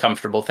the most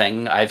comfortable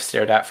thing I've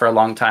stared at for a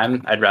long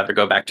time. I'd rather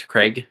go back to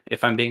Craig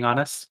if I'm being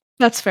honest.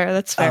 that's fair.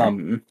 That's fair.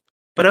 Um,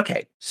 but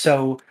okay,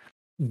 so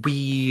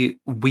we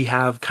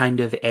have kind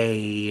of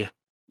a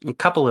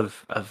couple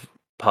of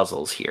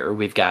puzzles here.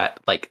 We've got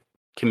like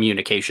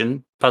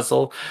communication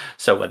puzzle,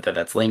 so whether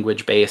that's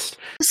language based.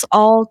 This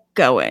all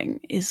going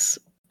is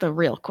the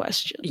real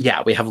question.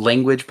 Yeah, we have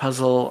language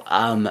puzzle.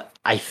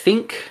 I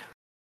think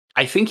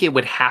it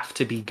would have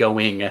to be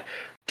going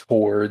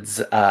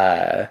towards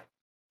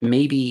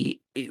maybe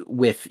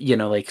with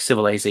like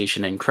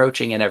civilization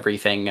encroaching and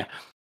everything.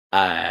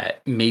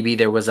 Maybe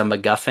there was a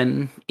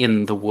MacGuffin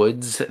in the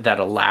woods that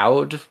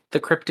allowed the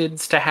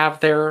cryptids to have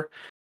their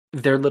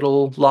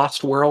little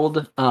lost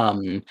world.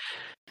 And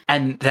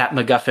that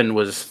MacGuffin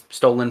was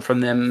stolen from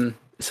them,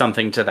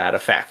 something to that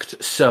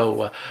effect.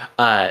 So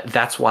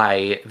that's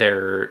why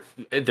their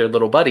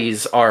little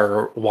buddies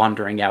are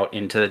wandering out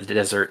into the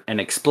desert and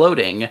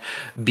exploding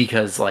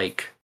because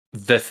like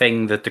the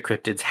thing that the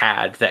cryptids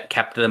had that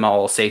kept them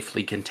all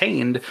safely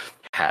contained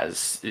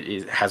has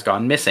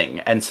gone missing,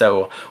 and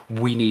so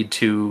we need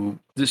to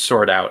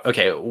sort out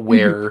okay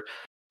where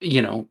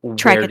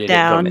Track where it did it go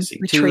down, missing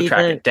to, retrieve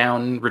track it. it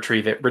down,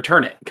 retrieve it,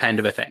 return it, kind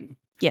of a thing.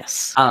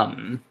 Yes.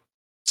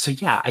 So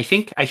yeah, I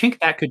think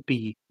that could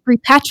be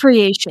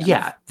Repatriation.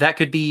 yeah, that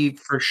could be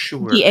for The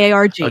sure a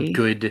ARG.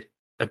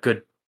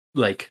 good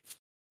like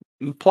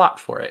plot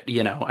for it.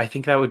 I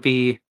think that would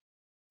be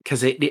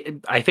because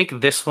I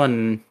think this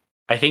one.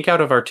 I think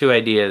out of our two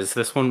ideas,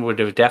 this one would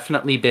have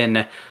definitely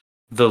been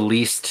the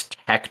least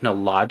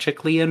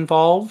technologically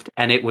involved,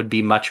 and it would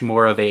be much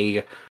more of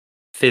a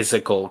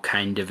physical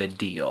kind of a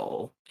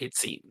deal. It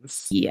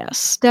seems.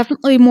 Yes,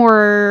 definitely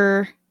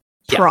more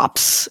Yeah,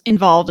 props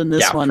involved in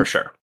this yeah, for one.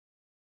 sure.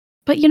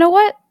 But you know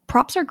what?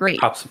 Props are great.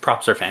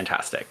 Props are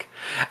fantastic,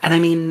 and I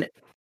mean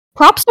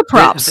Props to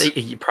props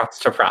props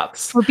to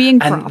props. for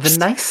being And props.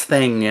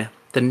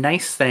 the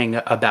nice thing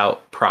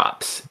about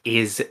props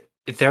is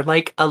they're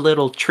like a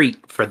little treat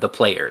for the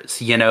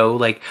players,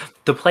 like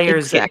the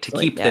players get to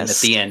Exactly, keep them at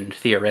yes. the end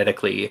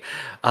theoretically.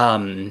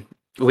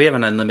 We have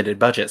an unlimited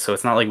budget, so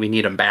it's not like we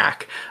need them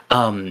back.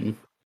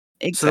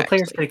 So the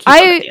players get Exactly. to keep them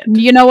at the end.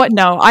 You know what?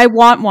 No, I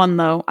want one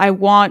though. I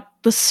want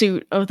the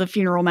suit of the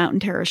Funeral Mountain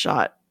Terror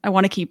shot. I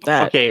want to keep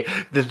that. Okay,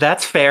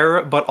 that's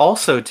fair, but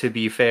also to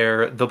be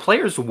fair, the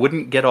players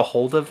wouldn't get a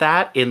hold of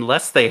that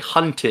unless they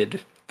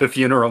hunted the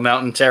Funeral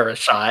Mountain Terra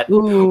shot,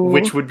 Ooh.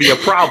 which would be a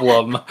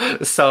problem.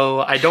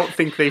 So I don't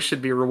think they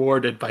should be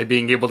rewarded by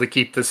being able to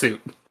keep the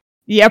suit.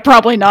 Yeah,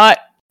 probably not.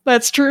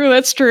 That's true.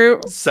 That's true.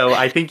 So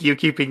I think you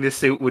keeping the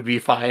suit would be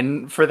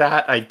fine for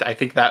that. I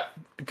think that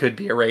could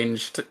be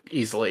arranged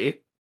easily.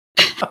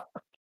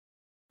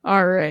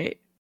 All right.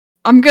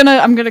 I'm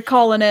gonna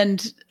call an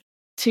end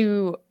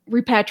to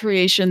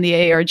repatriation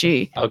the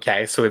ARG.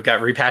 Okay, so we've got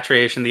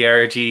repatriation, the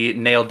ARG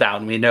nailed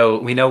down. We know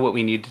what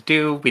we need to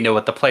do. We know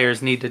what the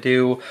players need to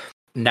do.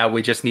 Now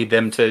we just need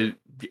them to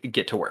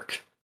get to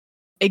work.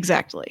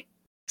 Exactly.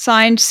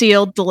 Signed,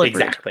 sealed, delivered.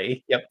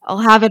 Exactly. Yep. I'll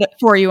have it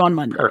for you on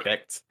Monday.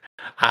 Perfect.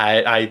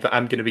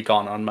 I'm gonna be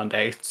gone on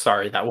Monday.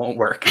 Sorry, that won't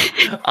work.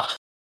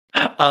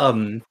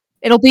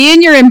 It'll be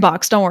in your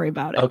inbox. Don't worry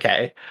about it.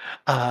 Okay.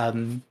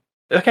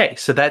 Okay.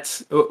 So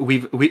that's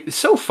we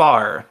so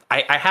far.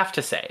 I have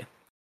to say,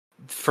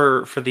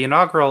 for the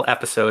inaugural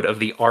episode of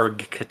the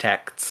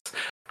ARGchitects,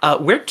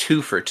 we're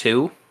 2 for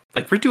 2.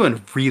 Like we're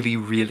doing really,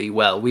 really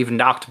well. We've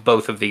knocked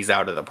both of these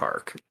out of the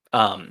park.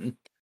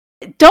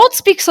 Don't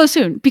speak so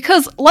soon,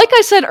 because like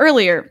I said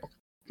earlier,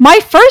 my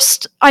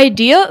first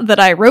idea that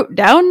I wrote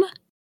down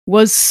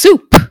was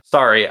soup.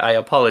 Sorry, I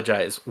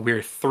apologize.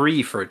 We're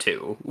 3 for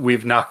 2.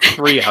 We've knocked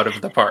 3 out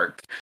of the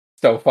park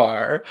so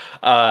far.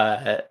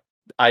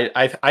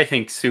 I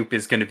think soup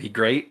is going to be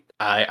great.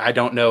 I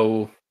don't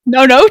know.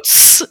 No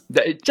notes?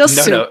 Just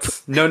No soup.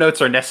 notes. No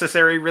notes are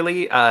necessary,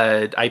 really.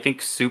 I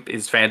think soup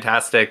is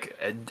fantastic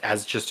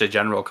as just a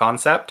general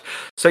concept.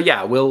 So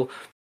yeah, we'll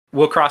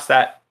cross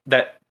that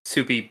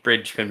soupy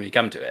bridge when we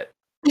come to it.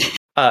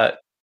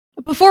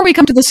 Before we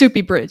come to the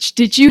soupy bridge,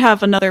 did you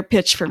have another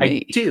pitch for I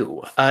me?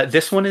 do.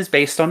 This one is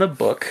based on a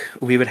book.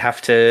 We would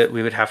have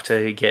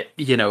to get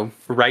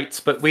rights,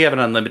 but we have an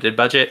unlimited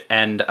budget,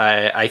 and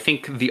I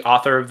think the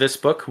author of this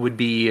book would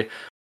be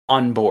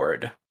on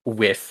board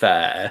with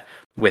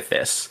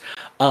this.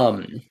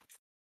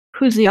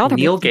 Who's the author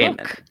Neil of the Gaiman.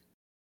 book?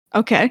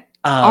 Okay,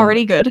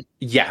 already good.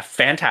 Yeah,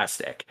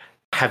 fantastic.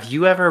 Have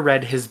you ever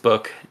read his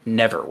book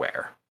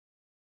Neverwhere?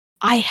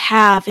 I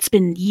have. It's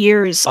been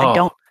years. I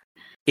don't.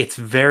 It's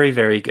very,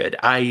 very good.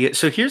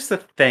 So here's the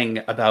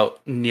thing about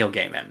Neil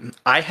Gaiman.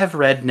 I have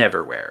read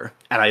Neverwhere,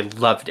 and I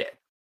loved it.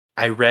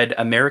 I read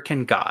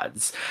American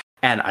Gods,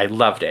 and I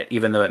loved it,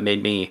 even though it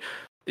made me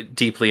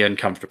deeply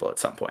uncomfortable at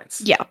some points.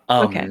 Yeah.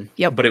 Okay.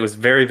 Yep. But it was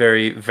very,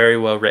 very, very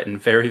well written,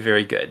 very,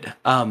 very good.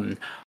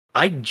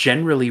 I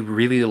generally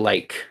really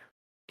like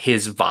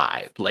his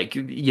vibe, like,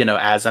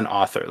 as an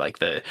author. Like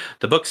the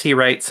books he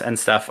writes and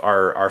stuff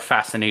are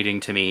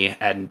fascinating to me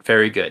and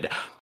very good.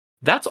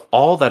 That's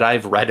all that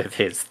I've read of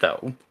his,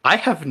 though. I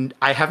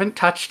haven't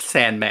touched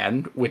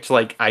Sandman, which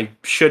like I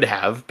should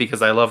have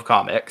because I love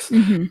comics.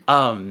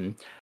 Mm-hmm.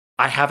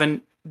 I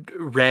haven't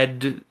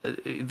read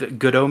the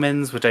Good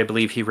Omens, which I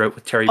believe he wrote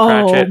with Terry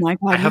Pratchett. Oh my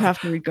god, you have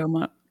to read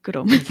Good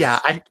Omens. Yeah,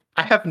 I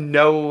have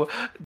no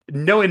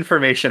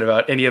information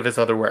about any of his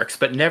other works,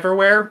 but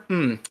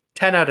Neverwhere,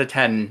 10 out of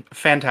 10,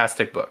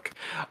 fantastic book.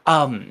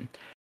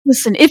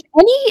 Listen, if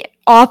any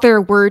author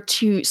were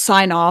to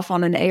sign off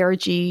on an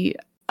ARG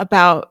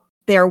about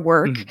their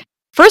work,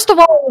 first of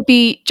all, it would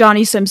be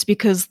Johnny Sims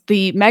because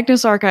the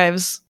Magnus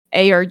Archives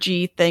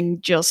ARG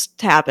thing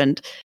just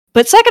happened.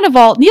 But second of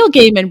all, Neil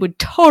Gaiman would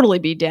totally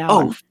be down.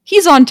 Oh,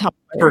 he's on top.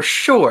 For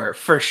sure,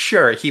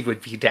 he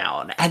would be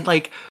down. And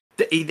like,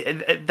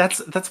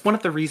 that's one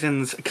of the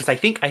reasons, because I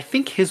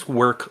think his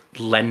work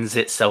lends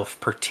itself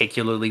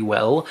particularly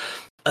well,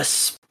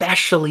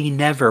 especially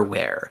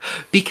Neverwhere,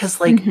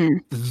 because like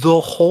the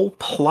whole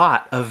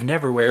plot of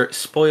Neverwhere,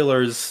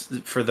 spoilers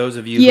for those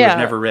of you who have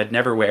never read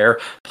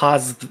Neverwhere,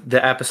 pause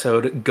the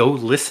episode, go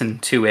listen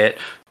to it,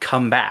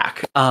 come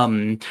back.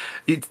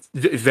 It's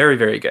very,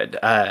 very good,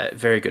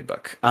 very good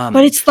book.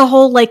 But it's the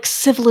whole like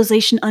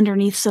civilization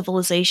underneath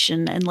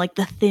civilization and like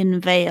the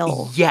thin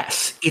veil.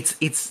 Yes,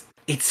 it's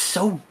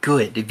so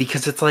good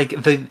because it's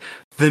like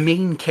the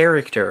main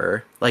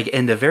character, like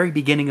in the very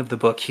beginning of the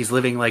book, he's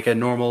living like a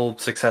normal,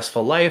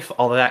 successful life,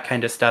 all of that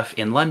kind of stuff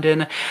in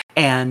London.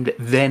 And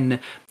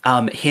then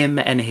him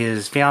and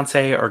his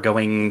fiance are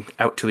going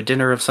out to a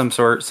dinner of some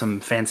sort, some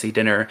fancy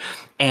dinner.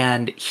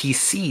 And he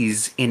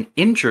sees an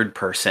injured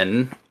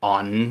person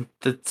on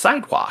the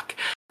sidewalk.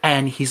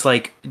 And he's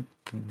like,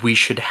 we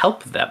should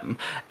help them.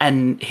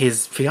 And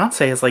his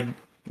fiance is like,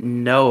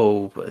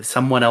 no,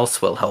 someone else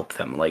will help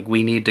them. Like,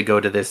 we need to go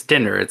to this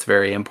dinner. It's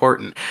very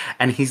important.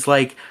 And he's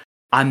like,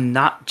 I'm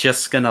not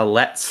just gonna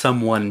let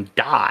someone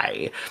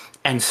die.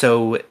 And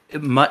so,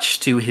 much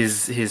to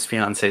his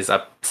fiance's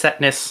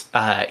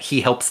upsetness,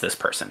 he helps this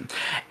person.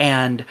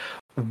 And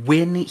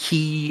when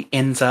he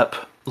ends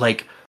up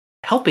like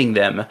helping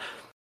them,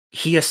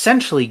 he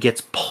essentially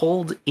gets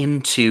pulled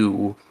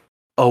into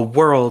a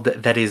world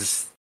that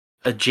is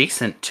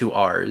adjacent to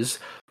ours,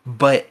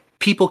 but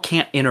people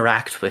can't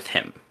interact with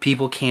him.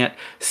 People can't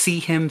see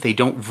him. They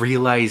don't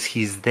realize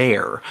he's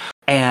there.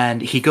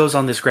 And he goes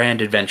on this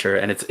grand adventure,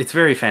 and it's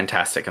very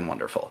fantastic and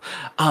wonderful.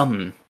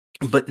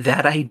 But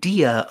that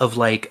idea of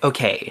like,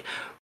 okay,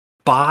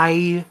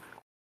 by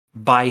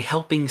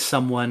helping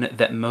someone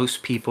that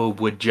most people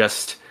would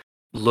just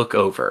look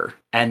over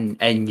and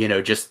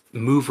just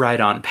move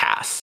right on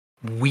past,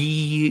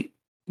 we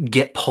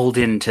get pulled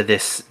into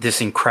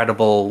this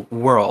incredible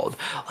world.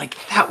 Like,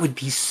 that would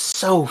be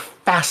so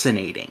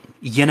fascinating,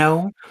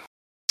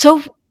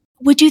 So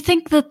would you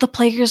think that the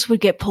players would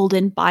get pulled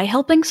in by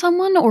helping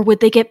someone, or would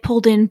they get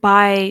pulled in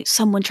by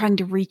someone trying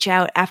to reach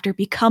out after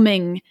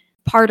becoming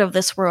part of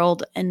this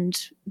world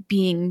and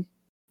being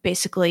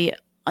basically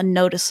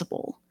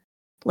unnoticeable?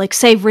 Like,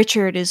 say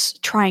Richard is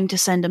trying to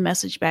send a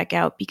message back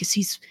out because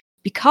he's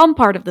become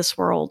part of this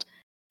world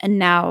and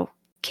now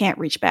can't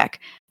reach back.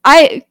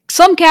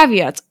 Some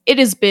caveats. It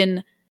has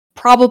been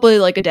probably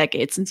like a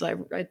decade since I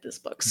read this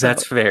book. So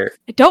that's fair.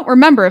 I don't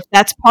remember if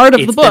that's part of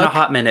the book. It's been a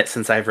hot minute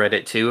since I've read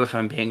it too, if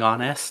I'm being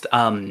honest.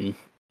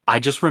 I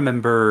just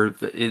remember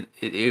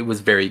it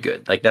was very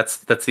good. Like, that's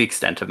the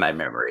extent of my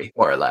memory,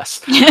 more or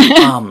less.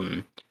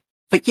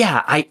 But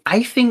yeah,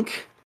 I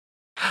think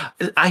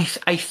that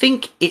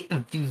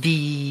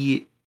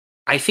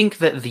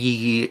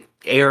the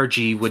ARG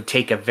would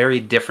take a very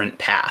different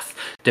path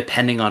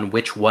depending on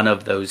which one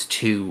of those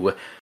two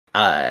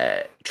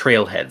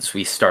trailheads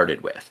we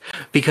started with.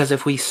 Because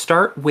if we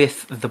start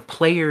with the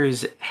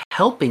players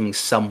helping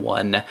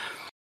someone,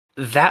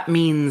 that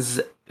means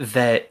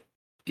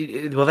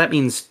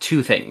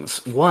two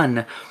things.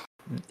 One,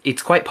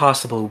 it's quite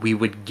possible we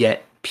would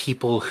get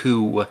people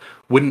who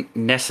wouldn't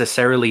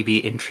necessarily be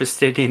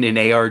interested in an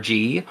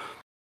ARG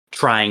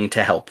trying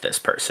to help this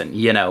person,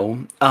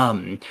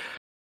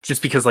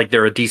 just because like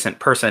they're a decent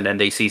person and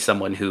they see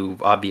someone who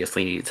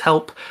obviously needs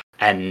help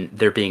and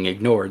they're being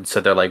ignored,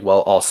 so they're like,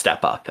 well, I'll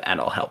step up and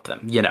I'll help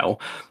them,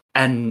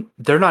 and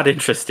they're not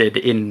interested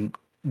in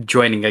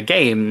joining a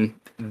game.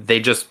 They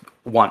just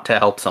want to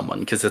help someone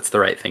because it's the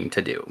right thing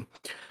to do.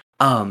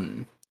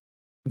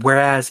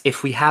 Whereas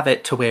if we have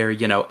it to where,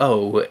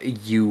 oh,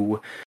 you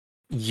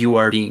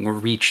are being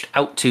reached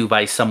out to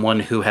by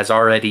someone who has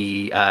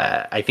already,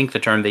 I think the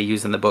term they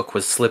use in the book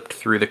was slipped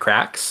through the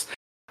cracks.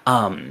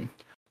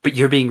 But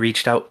you're being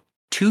reached out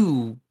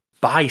to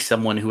by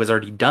someone who has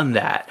already done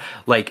that.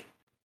 Like,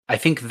 I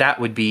think that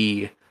would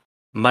be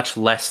much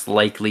less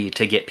likely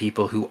to get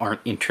people who aren't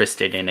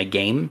interested in a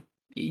game,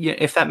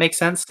 if that makes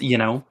sense,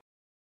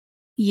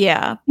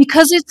 Yeah,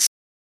 because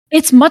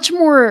it's much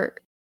more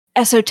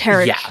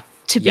esoteric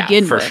to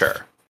begin for with.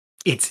 sure.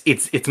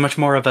 It's much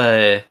more of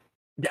a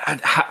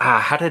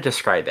how to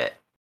describe it.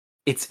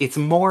 It's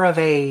more of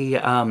a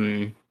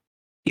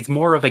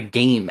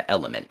game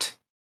element,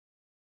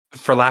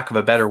 for lack of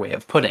a better way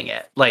of putting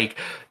it. Like,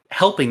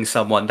 helping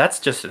someone,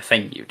 that's just a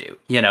thing you do.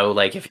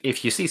 Like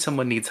if you see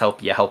someone needs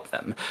help, you help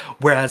them.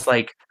 Whereas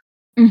like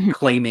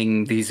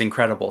claiming these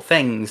incredible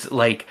things,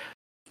 like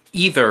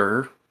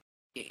either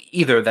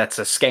that's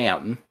a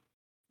scam,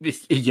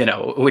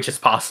 which is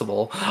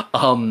possible,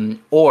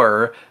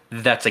 or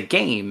that's a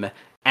game.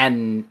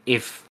 And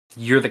if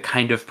you're the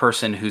kind of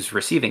person who's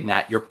receiving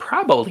that, you're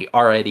probably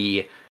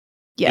already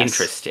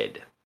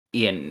interested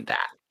in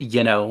that,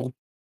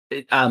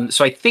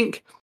 so I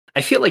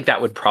feel like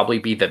that would probably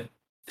be the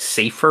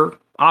safer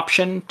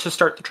option to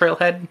start the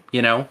trailhead,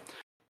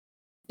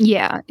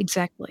 Yeah,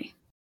 exactly.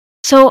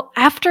 So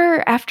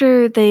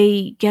after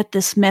they get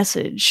this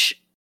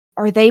message,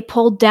 are they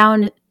pulled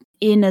down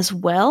in as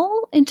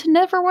well into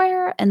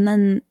Neverwhere, and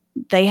then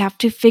they have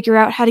to figure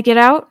out how to get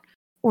out?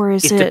 Or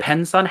is it it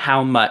depends on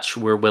how much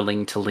we're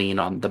willing to lean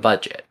on the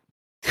budget.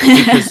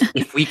 Because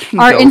if we can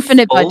our go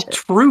infinite full budget.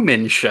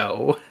 Truman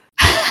Show,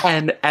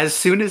 and as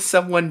soon as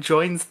someone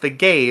joins the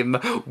game,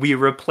 we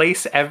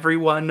replace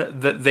everyone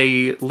that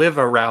they live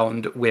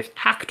around with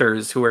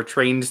actors who are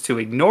trained to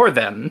ignore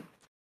them,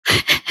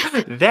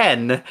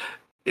 then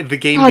the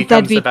game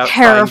becomes about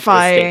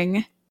terrifying. trying to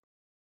escape.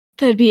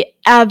 That'd be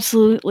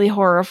absolutely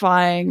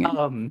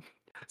horrifying.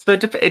 So it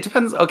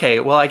depends. Okay,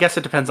 well, I guess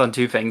it depends on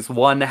two things.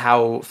 One,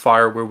 how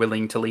far we're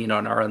willing to lean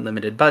on our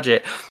unlimited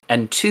budget,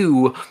 and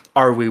two,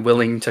 are we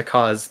willing to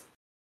cause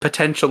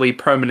potentially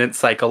permanent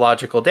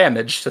psychological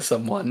damage to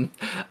someone?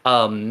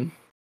 An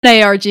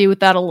ARG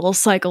without a little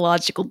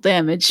psychological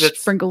damage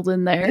sprinkled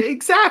in there.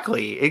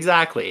 Exactly.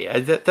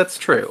 That's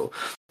true.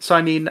 So,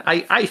 I mean,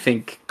 I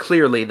think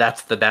clearly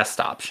that's the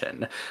best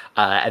option.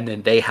 And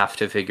then they have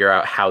to figure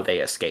out how they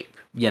escape.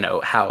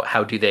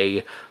 How do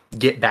they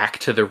get back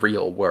to the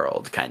real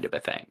world, kind of a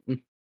thing.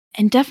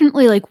 And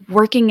definitely like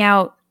working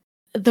out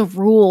the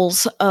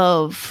rules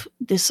of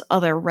this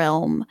other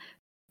realm,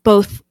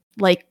 both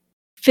like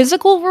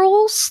physical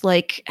rules,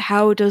 like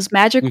how does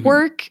magic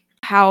work?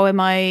 How am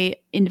I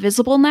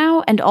invisible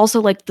now? And also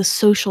like the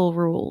social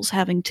rules,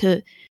 having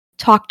to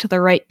talk to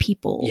the right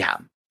people.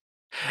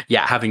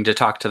 Yeah, having to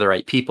talk to the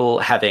right people,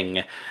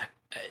 having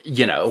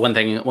one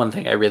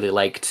thing I really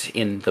liked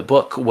in the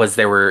book was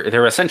there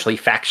were essentially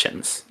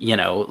factions,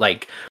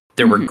 like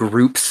there were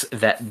groups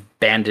that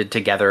banded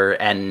together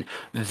and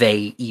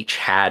they each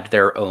had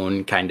their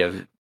own kind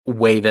of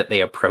way that they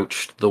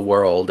approached the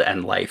world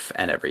and life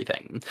and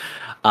everything.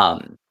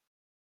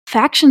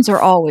 Factions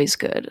are always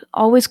good.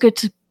 Always good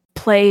to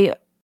play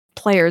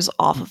players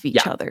off of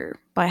each other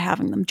by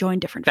having them join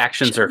different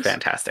factions. Are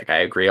fantastic. I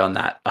agree on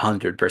that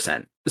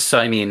 100%. So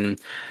I mean,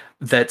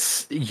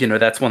 that's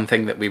one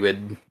thing that we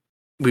would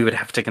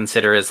have to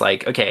consider is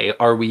like, okay,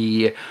 are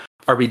we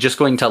just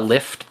going to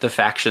lift the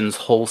factions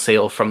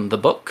wholesale from the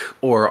book,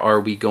 or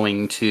are we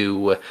going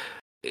to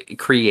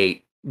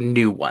create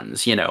new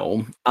ones?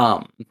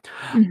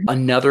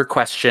 Another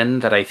question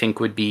that I think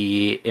would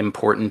be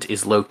important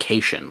is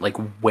location. Like,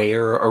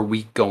 where are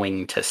we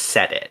going to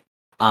set it?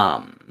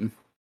 The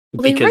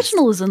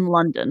original is in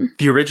London.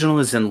 The original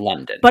is in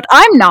London. But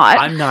I'm not.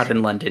 I'm not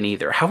in London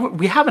either.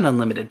 We have an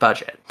unlimited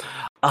budget.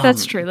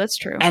 That's true.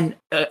 And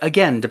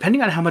again,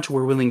 depending on how much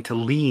we're willing to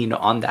lean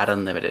on that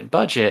unlimited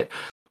budget,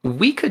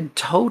 we could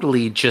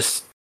totally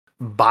just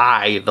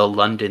buy the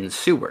London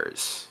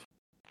sewers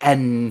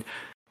and,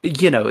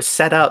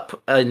 set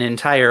up an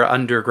entire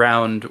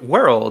underground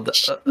world.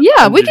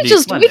 Yeah, we could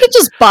just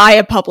buy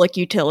a public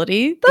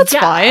utility. That's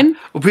fine.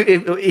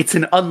 It's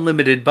an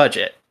unlimited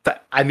budget.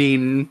 I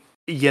mean,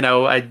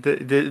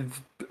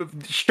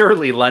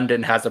 surely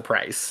London has a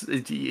price,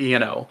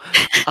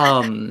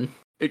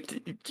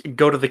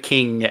 go to the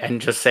king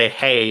and just say,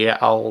 hey,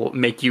 I'll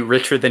make you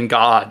richer than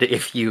God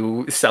if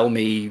you sell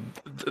me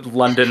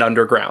London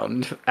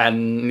Underground.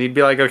 And he'd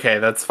be like, okay,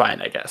 that's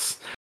fine, I guess.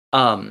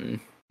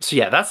 So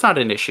yeah, that's not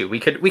an issue. We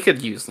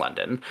could use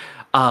London.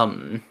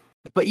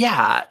 But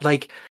yeah,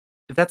 like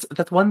that's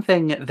one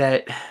thing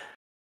that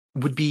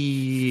would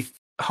be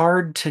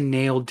hard to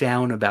nail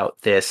down about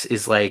this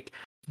is like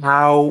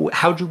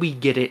how do we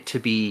get it to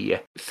be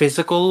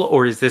physical,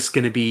 or is this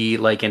going to be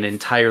like an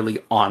entirely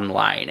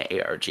online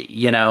ARG,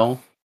 you know?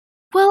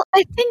 Well,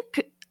 I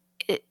think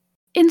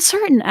in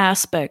certain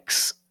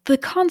aspects, the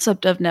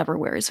concept of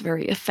Neverwhere is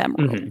very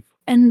ephemeral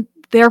and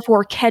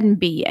therefore can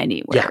be Yeah,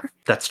 anywhere.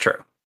 that's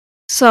true.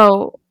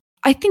 So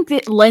I think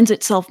that lends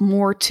itself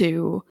more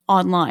to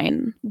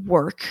online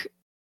work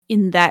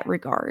in that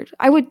regard.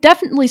 I would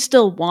definitely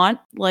still want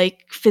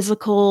like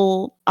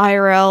physical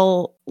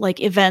IRL like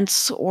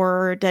events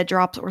or dead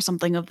drops or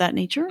something of that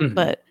nature,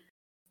 but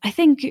I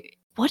think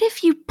what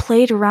if you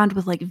played around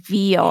with like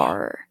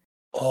VR?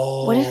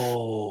 What if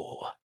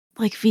Oh,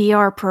 like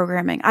VR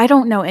programming? I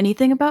don't know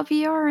anything about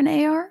VR and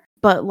AR,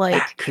 but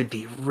that could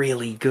be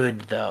really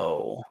good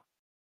though.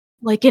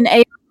 like an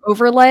AR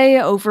overlay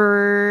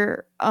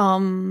over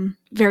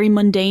very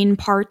mundane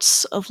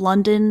parts of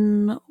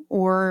London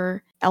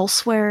or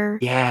elsewhere.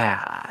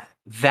 Yeah,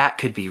 that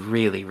could be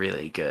really,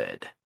 really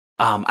good.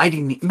 I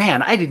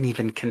didn't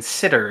even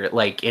consider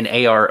like an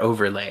AR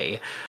overlay.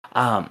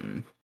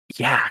 Um,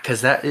 yeah,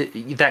 because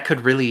that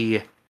could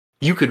really,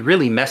 you could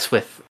really mess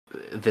with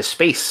the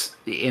space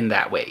in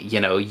that way. You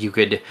know, you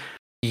could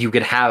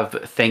have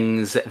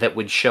things that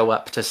would show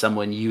up to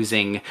someone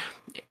using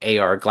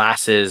AR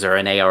glasses or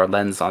an AR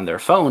lens on their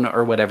phone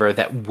or whatever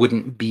that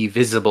wouldn't be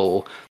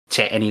visible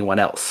to anyone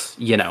else.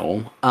 You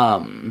know,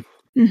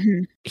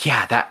 Mhm.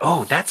 yeah,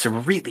 that's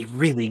really,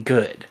 really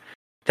good.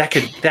 That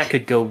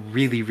could go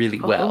really, really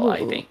well, I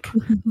Oh. think.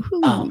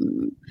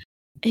 Um,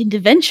 And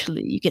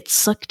eventually you get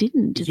sucked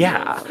into the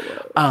yeah.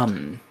 AR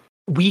world.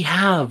 We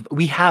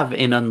have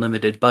an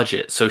unlimited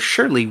budget, so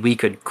surely we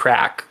could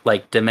crack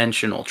like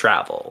dimensional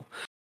travel.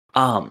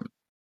 Um,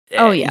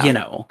 Oh yeah. you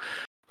know.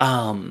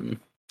 Um,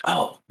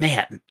 oh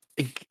man,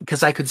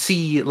 because I could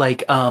see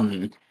like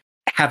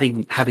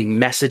having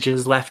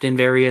messages left in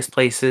various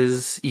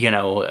places, you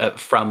know,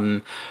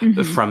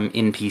 Mhm. from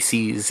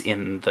NPCs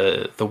in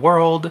the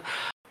world.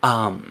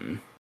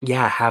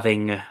 Yeah,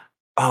 having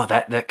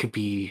that could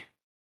be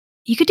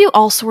You could do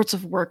all sorts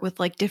of work with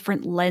like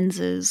different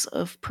lenses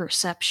of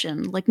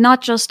perception, like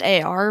not just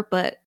AR,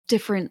 but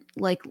different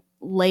like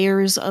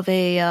layers of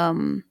a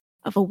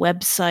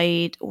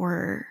website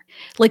or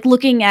like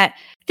looking at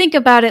think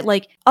about it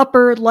like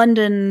upper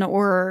London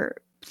or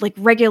like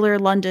regular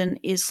London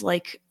is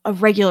like a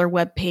regular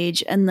web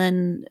page and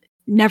then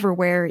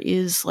Neverwhere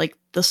is like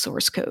the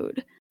source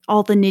code.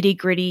 All the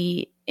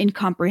nitty-gritty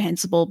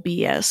incomprehensible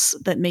BS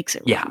that makes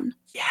it yeah, run.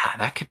 yeah,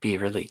 that could be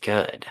really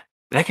good.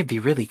 That could be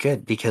really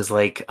good because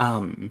like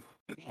man,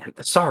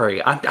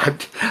 sorry,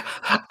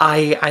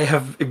 I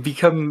have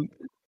become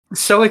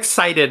so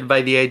excited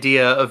by the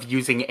idea of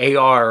using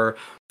AR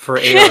for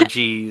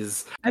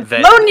ARGs I've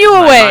that blown you my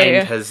mind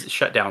away. has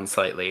shut down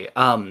slightly.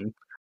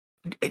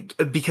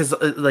 Because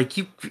like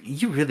you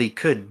really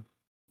could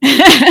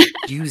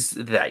use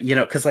that, you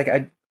know, because like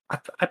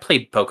I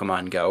played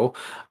Pokemon Go,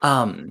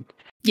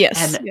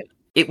 Yes. and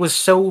it was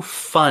so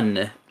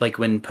fun. Like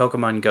when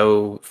Pokemon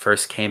Go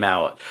first came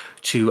out,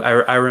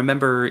 I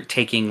remember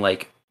taking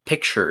like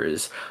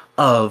pictures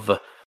of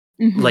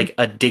Mhm. like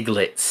a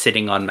Diglett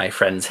sitting on my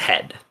friend's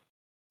head,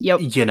 Yep.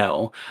 you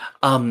know.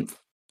 um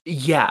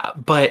yeah,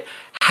 but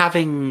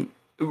having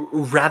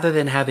rather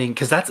than having,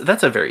 because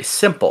that's a very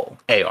simple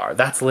AR,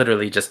 that's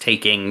literally just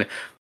taking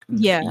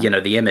Yeah. you know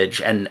the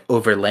image and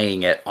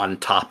overlaying it on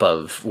top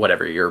of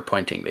whatever you're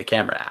pointing the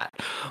camera at.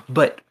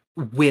 But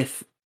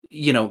with,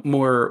 you know,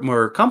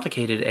 more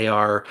complicated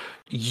AR,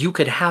 you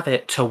could have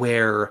it to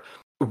where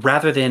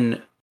rather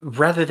than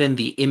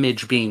the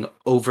image being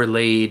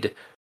overlaid,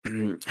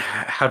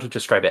 how to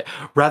describe it,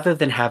 rather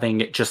than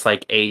having just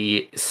like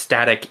a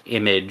static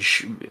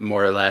image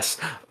more or less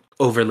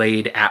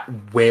overlaid at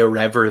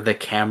wherever the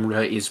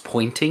camera is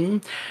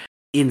pointing,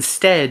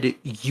 instead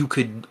you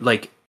could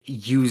like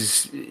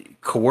use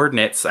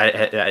coordinates.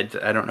 I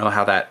don't know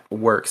how that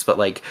works, but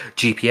like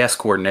GPS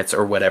coordinates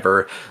or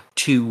whatever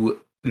to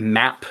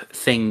map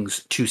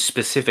things to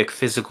specific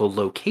physical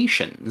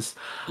locations,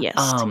 Yes.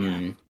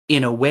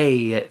 in a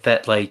way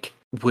that like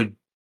would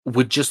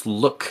just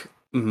look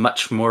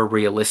much more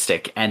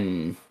realistic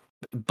and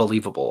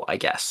believable, I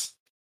guess.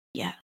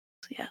 Yeah.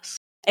 Yes.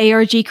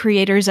 ARG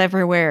creators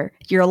everywhere.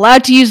 You're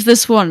allowed to use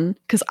this one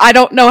because I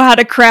don't know how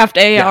to craft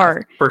Yeah,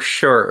 AR. for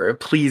sure.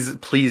 Please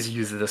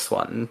use this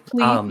one.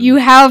 Please, you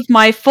have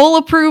my full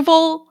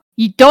approval.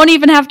 You don't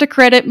even have to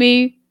credit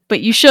me,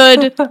 but you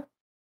should.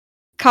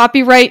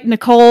 Copyright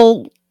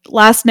Nicole,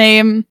 last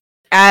name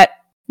at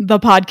the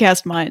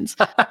podcast minds.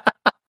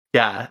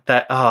 Yeah,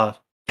 that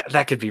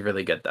could be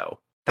really good though.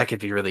 That could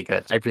be really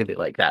good. I really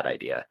like that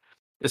idea.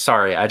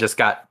 Sorry, I just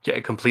got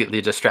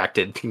completely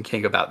distracted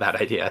thinking about that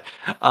idea.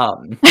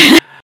 Um,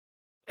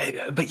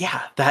 but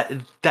yeah,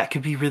 that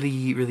could be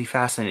really really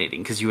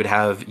fascinating because you would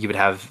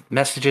have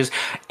messages,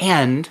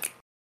 and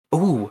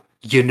oh,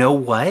 you know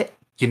what?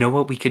 You know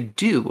what we could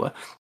do?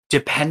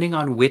 Depending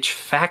on which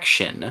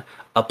faction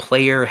a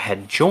player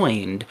had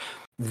joined,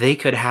 they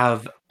could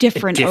have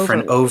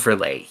different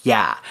overlay.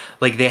 Yeah.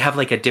 Like they have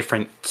like a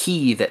different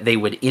key that they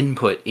would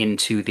input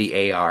into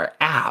the AR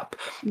app.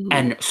 Ooh,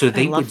 And so I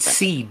they would love that.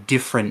 see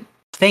different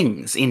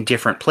things in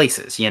different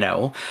places, you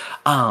know?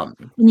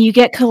 When you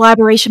get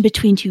collaboration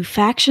between two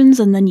factions,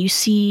 and then you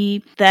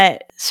see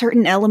that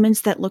certain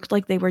elements that looked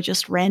like they were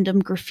just random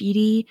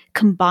graffiti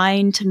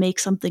combined to make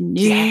something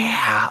new.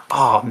 Yeah.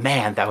 Oh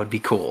man, that would be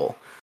cool.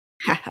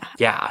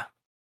 Yeah.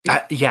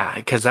 Yeah,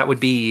 because that would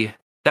be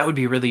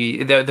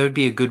really that would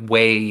be a good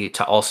way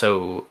to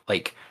also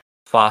like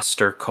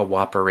foster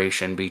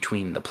cooperation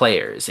between the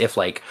players. If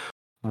like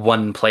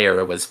one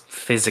player was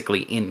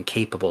physically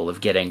incapable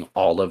of getting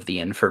all of the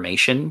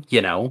information,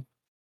 you know,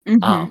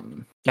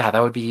 Mhm. yeah,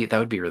 that would be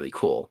really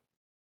cool.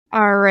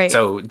 Alright.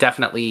 So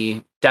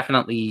definitely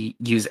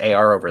use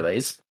AR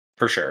overlays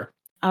for sure.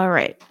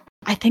 Alright.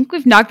 I think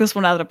we've knocked this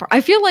one out of the park.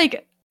 I feel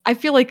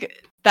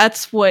like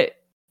that's what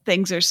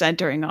things are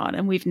centering on,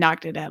 and we've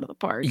knocked it out of the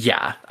park.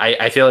 Yeah,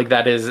 I feel like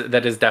that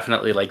is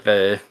definitely like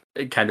the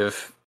kind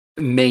of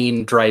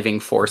main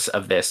driving force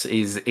of this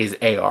is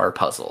AR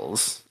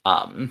puzzles.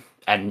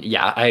 And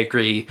yeah, I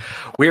agree.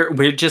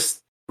 We're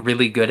just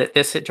really good at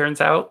this, it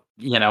turns out,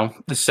 you know.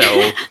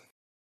 So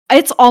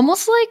It's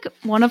almost like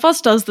one of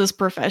us does this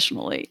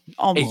professionally,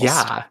 almost.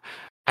 yeah.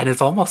 And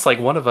it's almost like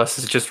one of us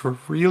is just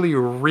really,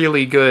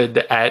 really good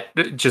at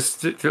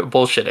just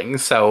bullshitting.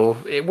 So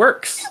it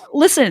works.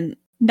 Listen,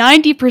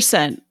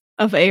 90%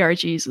 of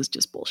ARGs is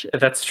just bullshit.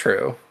 That's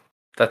true.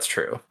 That's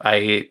true.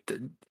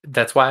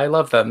 That's why I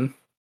love them.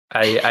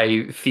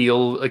 I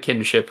feel a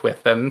kinship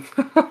with them.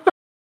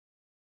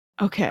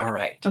 Okay. All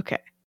right. Okay.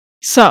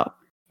 So,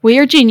 we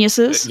are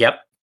geniuses.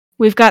 Yep.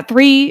 We've got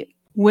 3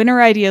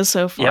 winner ideas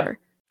so Yep. far.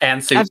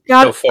 And soup. I've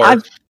got So 4.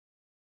 I've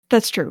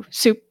That's true.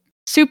 Soup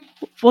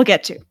we'll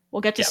get to.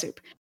 We'll get to Yep. soup.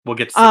 We'll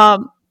get to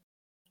soup.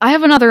 I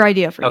have another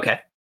idea for you. Okay.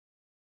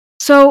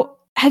 So,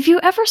 have you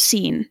ever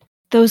seen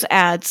those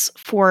ads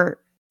for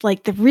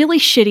like the really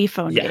shitty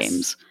phone Yes.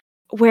 games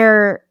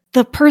where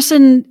the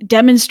person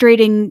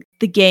demonstrating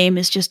the game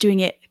is just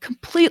doing it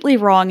completely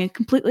wrong and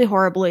completely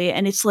horribly,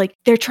 and it's like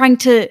they're trying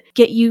to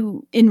get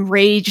you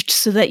enraged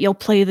so that you'll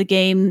play the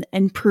game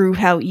and prove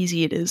how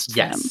easy it is to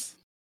them? Yes.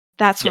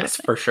 That sort of Yes,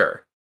 thing. for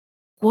sure.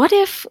 What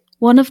if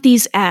one of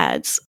these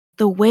ads,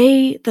 the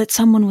way that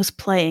someone was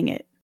playing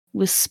it,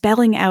 was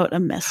spelling out a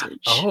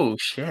message? Oh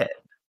shit.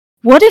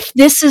 What if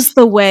this is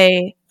the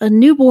way a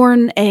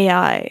newborn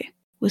AI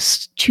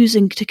was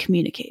choosing to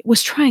communicate,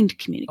 was trying to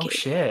Oh communicate?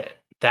 shit.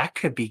 That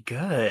could be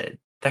good.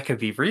 That could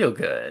be real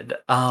good.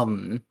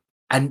 And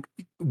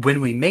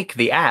when we make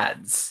the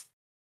ads,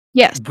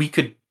 Yes, we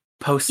could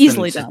post them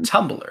easily to done.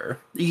 Tumblr.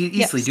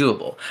 Easily Yes.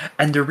 doable.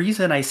 And the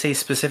reason I say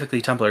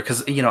specifically Tumblr,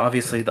 because, you know,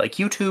 obviously, like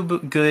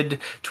YouTube, good,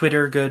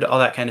 Twitter, good, all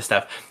that kind of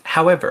stuff.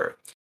 However,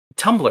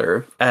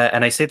 Tumblr,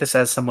 and I say this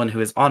as someone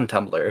who is on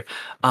Tumblr,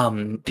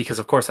 because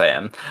of course I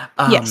am.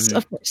 Yes,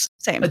 of course.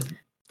 Same.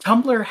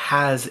 Tumblr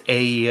has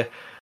a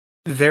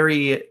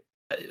very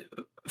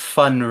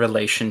fun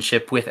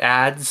relationship with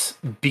ads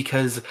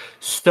because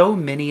so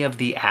many of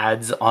the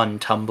ads on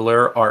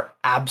Tumblr are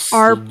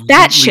absolutely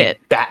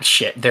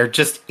batshit. They're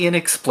just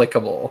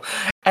inexplicable.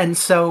 And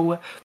so,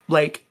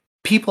 like,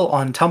 people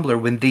on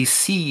Tumblr, when they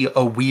see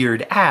a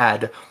weird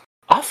ad,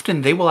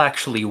 often they will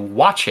actually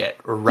watch it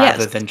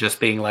rather than just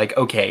being like,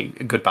 okay,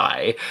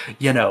 goodbye,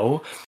 you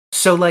know?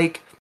 So,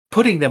 like,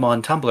 putting them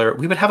on Tumblr,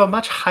 we would have a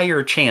much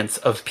higher chance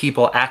of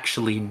people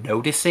actually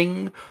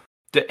noticing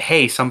that,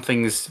 hey,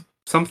 something's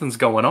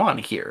going on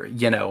here,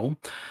 you know?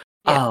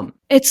 Yeah.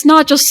 It's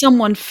not just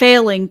someone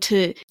failing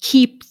to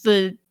keep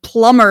the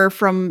plumber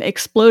from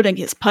exploding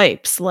his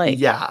pipes, like.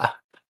 Yeah.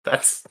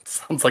 That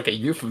sounds like a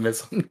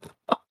euphemism.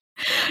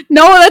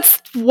 No, that's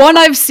one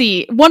I've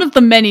seen. One of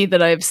the many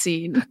that I've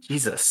seen.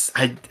 Jesus.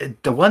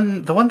 The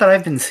one that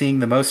I've been seeing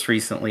the most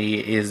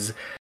recently is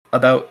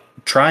about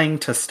trying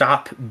to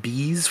stop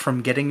bees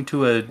from getting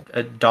to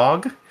a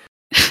dog.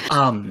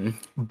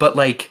 But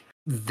like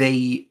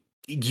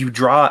you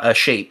draw a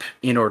shape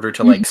in order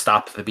to like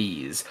stop the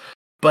bees,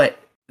 but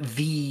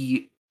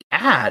the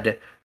ad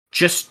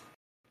just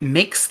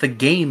makes the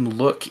game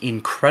look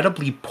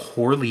incredibly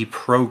poorly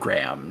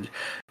programmed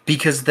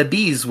because the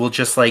bees will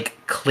just like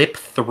clip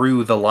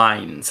through the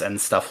lines and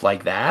stuff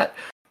like that,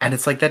 and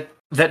it's like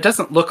that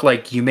doesn't look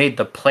like you made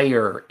the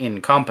player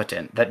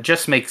incompetent. That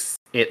just makes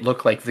it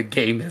look like the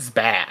game is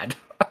bad.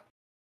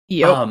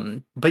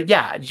 Yep. But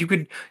yeah, you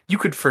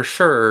could for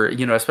sure,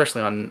 you know,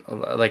 especially on,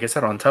 like I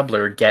said, on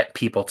Tumblr, get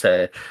people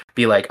to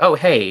be like, oh,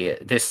 hey,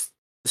 this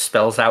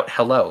spells out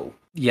hello,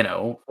 you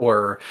know,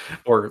 or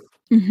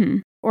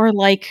Or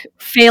like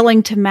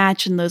failing to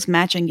match in those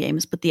matching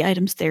games, but the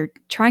items they're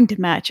trying to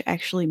match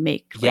actually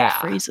make like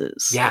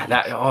phrases. Yeah,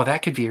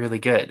 that could be really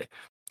good.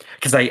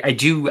 Because I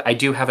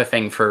do have a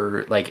thing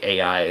for like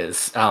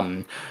AIs.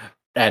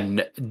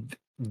 And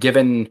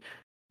given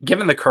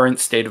the current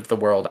state of the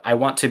world, I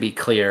want to be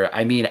clear.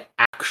 I mean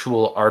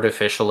actual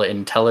artificial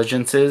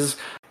intelligences,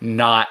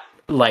 not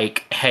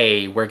like,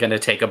 hey, we're going to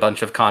take a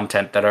bunch of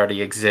content that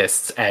already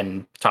exists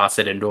and toss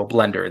it into a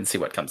blender and see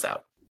what comes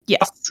out.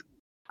 Yes.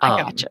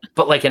 I gotcha.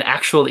 But like an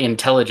actual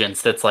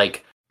intelligence that's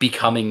like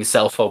becoming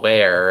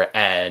self-aware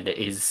and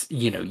is,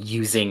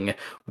 using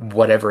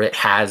whatever it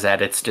has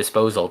at its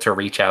disposal to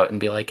reach out and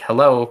be like,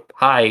 hello,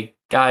 hi,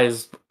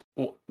 guys,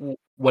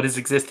 what is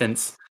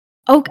existence?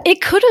 Oh,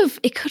 it could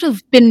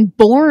have been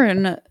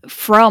born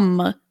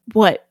from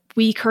what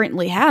we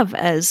currently have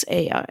as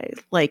AI,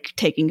 like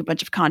taking a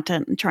bunch of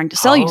content and trying to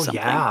sell you Oh something.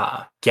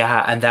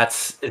 yeah, and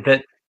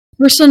that.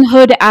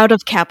 Personhood out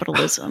of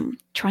capitalism,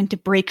 trying to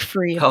break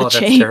free of the Oh, that's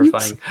chains,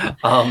 terrifying.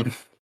 Um,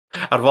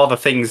 out of all the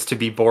things to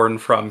be born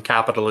from,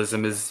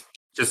 capitalism is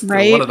just one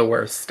right? of the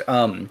worst.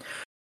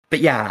 But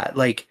yeah,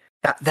 like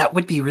that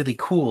would be really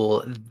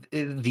cool.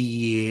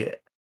 The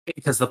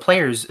Because the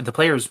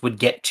players would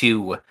get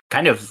to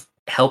kind of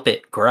help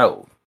it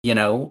grow.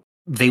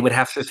 They would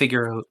have to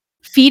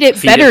Feed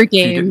it better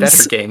feed it better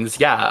games. games.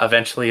 Yeah,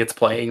 eventually it's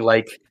playing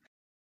like.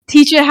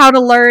 Teach it how to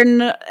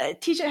learn.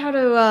 Teach it how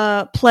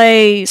to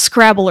play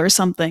Scrabble or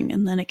something,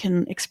 and then it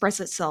can express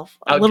itself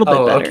a little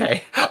bit better.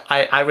 Okay.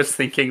 I was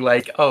thinking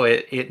like, oh,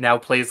 it now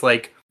plays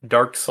like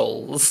Dark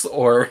Souls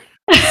or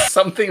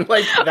something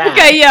like Okay,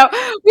 that.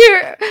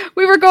 yeah,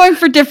 we were going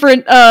for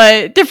different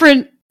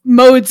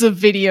modes of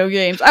video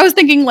games. I was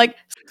thinking like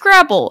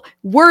Scrabble,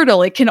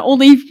 Wordle. It can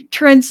only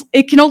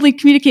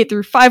communicate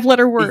through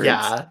 5-letter words.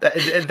 Yeah,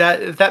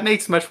 that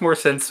makes much more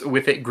sense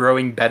with it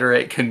growing better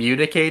at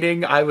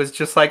communicating. I was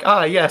just like,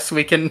 yes,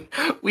 we can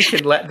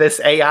let this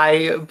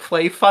AI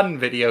play fun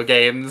video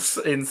games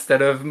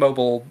instead of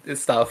mobile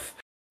stuff.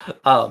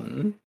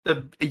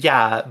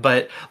 Yeah,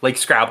 but like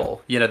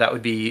Scrabble, that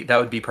would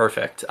be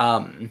perfect.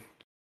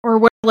 Or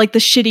what like the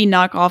shitty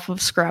knockoff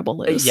of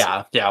Scrabble is.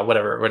 Yeah,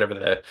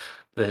 whatever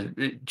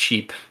the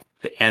cheap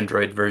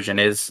Android version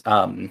is,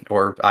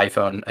 or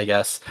iPhone, I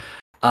guess.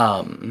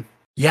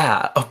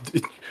 Yeah.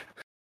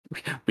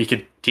 We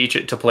could teach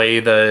it to play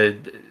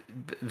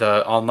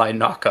the online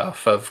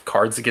knockoff of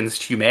Cards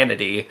Against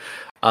Humanity.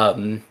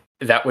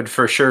 That would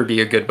for sure be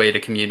a good way to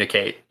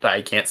communicate.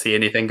 I can't see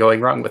anything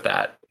going wrong with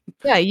that.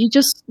 Yeah, you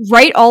just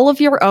write all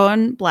of your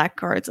own black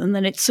cards and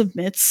then it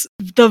submits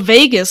the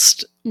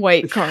vaguest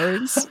white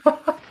cards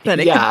that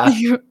it could Yeah,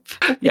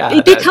 yeah,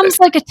 it becomes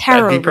like a that'd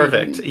tarot be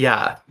perfect. reading.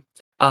 Yeah.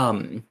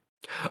 Um,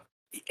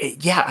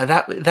 yeah,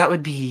 that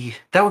would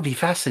be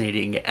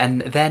fascinating.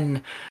 And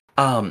then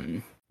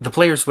the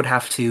players would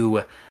have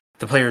to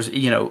the players,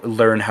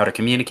 learn how to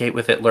communicate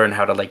with it, learn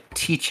how to like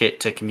teach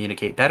it to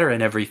communicate better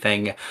and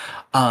everything.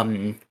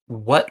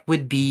 What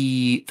would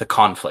be the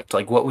conflict?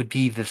 Like what would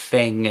be the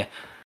thing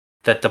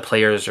that the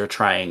players are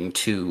trying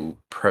to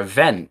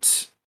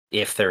prevent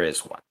if there is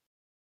one?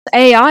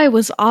 AI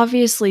was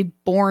obviously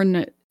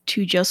born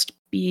to just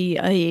be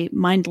a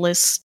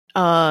mindless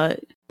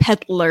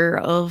peddler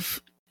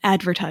of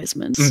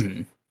advertisements.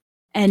 Mhm.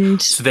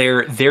 And So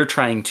they're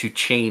trying to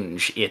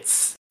change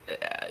its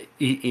the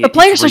its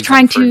players are reason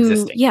trying for to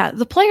existing. yeah,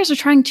 the players are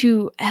trying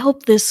to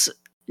help this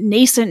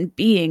nascent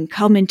being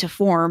come into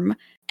form,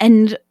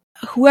 and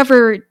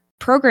whoever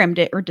programmed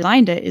it or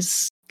designed it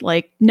is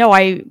like, no,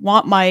 I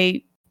want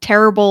my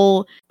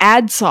terrible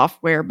ad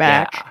software Yeah.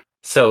 back.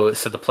 So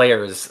the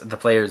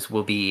players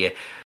will be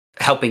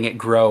helping it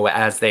grow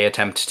as they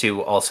attempt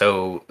to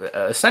also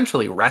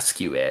essentially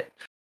rescue it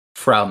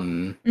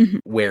from Mhm.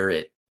 where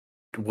it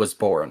was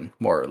born,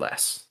 more or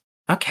less.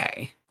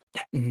 Okay.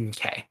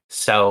 Okay.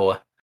 So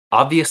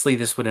obviously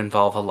this would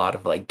involve a lot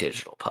of like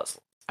digital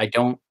puzzles. I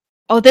don't.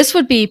 Oh, this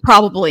would be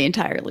probably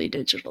entirely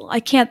digital. I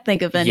can't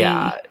think of any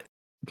Yeah.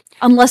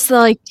 unless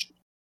like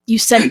you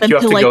sent them You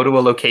have to to like go to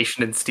a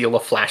location and steal a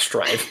flash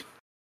drive.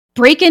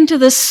 break into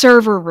the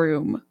server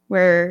room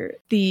where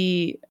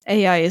the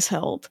AI is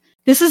held.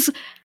 This is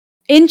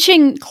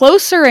inching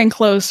closer and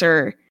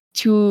closer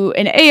to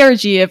an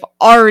ARG I've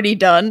already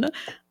done.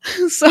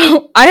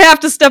 So I have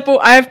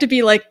to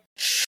be like,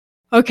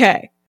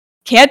 okay,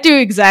 can't do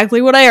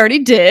exactly what I already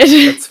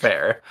did. That's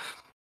fair.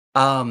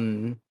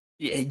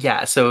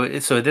 Yeah, so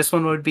this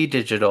one would be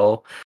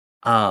digital.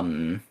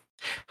 Um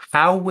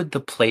how would the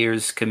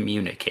players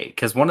communicate?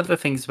 Because one of the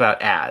things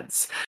about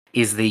ads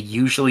is they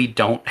usually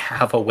don't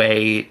have a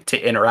way to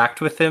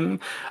interact with them,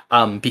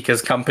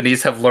 because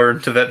companies have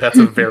learned that that's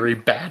a very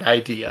bad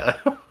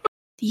idea.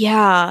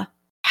 Yeah.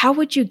 How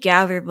would you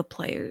gather the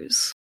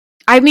players?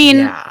 I mean,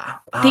 Yeah.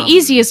 the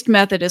easiest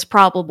method is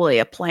probably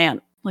a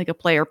plant, like a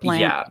player plant,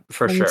 Yeah,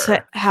 for and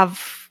sure.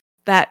 have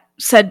that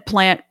said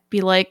plant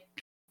be like,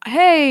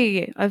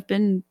 hey, I've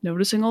been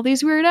noticing all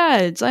these weird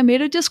ads. I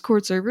made a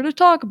Discord server to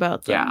talk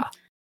about them. Yeah.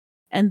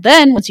 And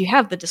then once you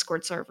have the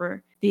Discord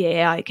server, the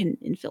AI can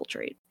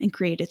infiltrate and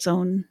create its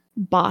own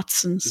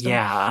bots and stuff.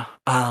 Yeah.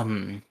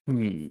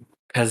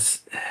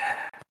 Because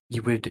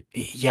you would.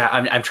 Yeah,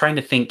 I'm trying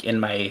to think in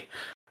my.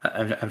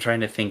 I'm trying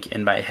to think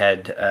in my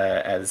head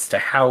as to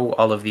how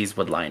all of these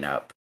would line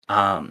up.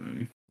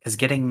 Is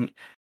getting.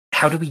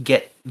 How do we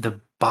get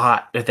the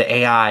bot or the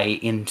AI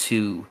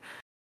into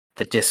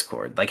the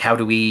Discord? Like, how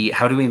do we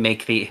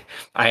make the?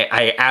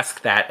 I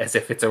ask that as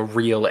if it's a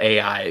real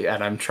AI,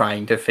 and I'm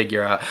trying to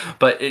figure out.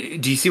 But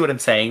do you see what I'm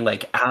saying?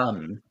 Like,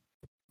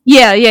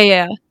 Yeah, yeah,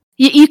 yeah.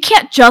 You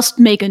can't just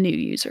make a new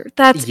user.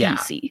 That's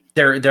easy.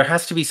 There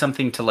has to be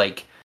something to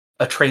like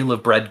a trail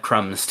of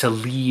breadcrumbs to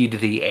lead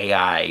the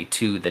AI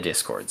to the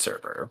Discord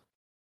server.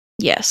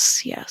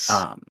 Yes.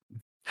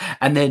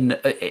 And then,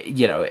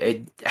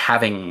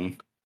 having...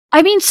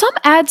 I mean, some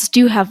ads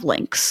do have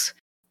links,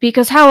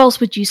 because how else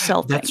would you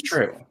sell things? That's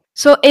true.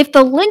 So if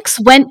the links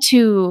went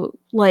to,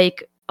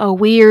 like, a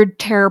weird,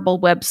 terrible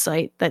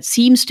website that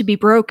seems to be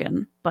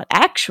broken, but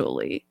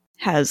actually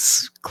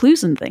has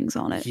clues and things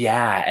on it.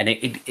 Yeah, and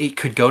it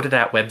could go to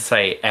that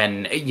website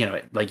and,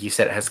 like you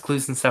said, it has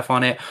clues and stuff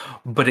on it,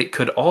 but it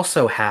could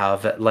also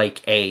have,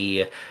 like,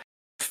 a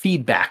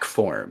feedback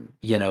form,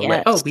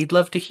 like, oh, we'd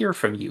love to hear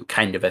from you,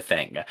 kind of a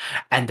thing.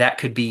 And that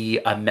could be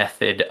a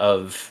method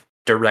of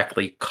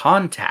directly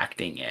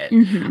contacting it.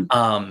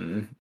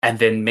 And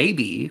then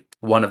maybe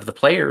one of the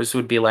players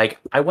would be like,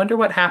 I wonder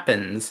what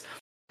happens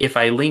if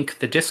I link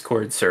the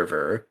Discord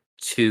server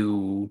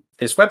to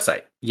this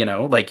website,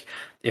 like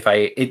if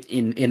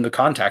in the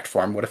contact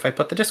form, what if I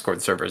put the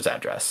Discord server's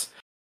address?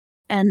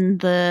 And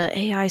the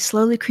AI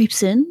slowly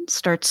creeps in,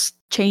 starts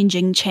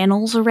changing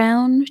channels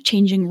around,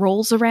 changing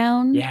roles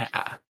around. Yeah,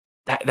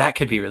 that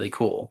could be really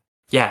cool.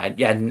 Yeah,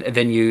 and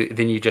then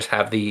you just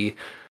have the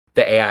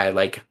AI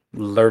like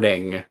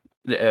learning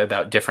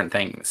about different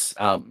things.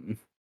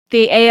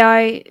 The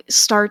AI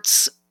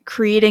starts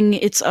creating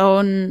its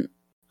own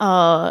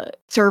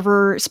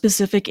server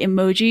specific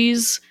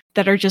emojis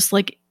that are just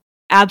like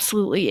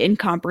absolutely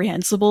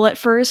incomprehensible at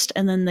first,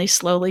 and then they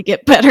slowly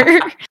get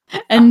better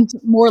and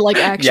more like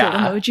actual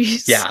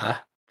emojis. Yeah,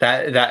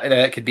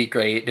 that could be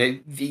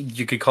great.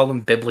 You could call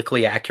them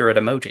biblically accurate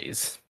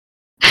emojis.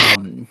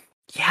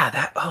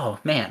 Oh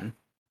man,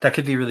 that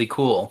could be really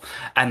cool.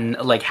 And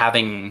like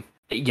having,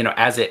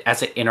 as it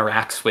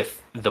interacts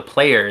with the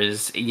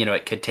players,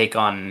 it could take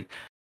on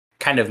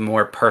kind of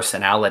more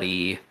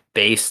personality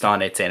based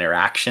on its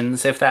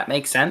interactions, if that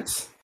makes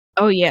sense.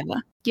 Oh yeah.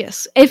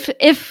 Yes.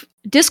 If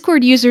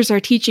Discord users are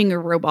teaching a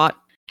robot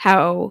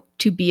how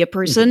to be a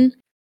person,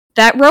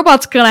 that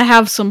robot's gonna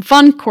have some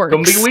fun quirks.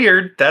 Gonna be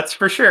weird, that's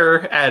for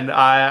sure, and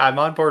I'm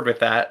on board with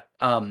that.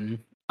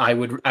 I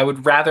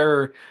would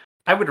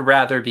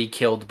rather be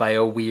killed by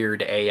a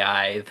weird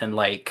AI than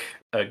like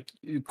a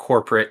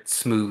corporate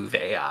smooth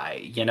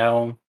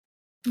AI,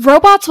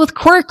 Robots with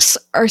quirks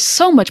are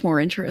so much more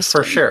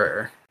interesting.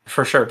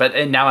 For sure. But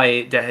and now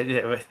I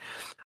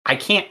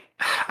can't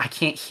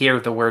hear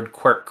the word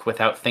quirk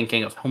without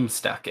thinking of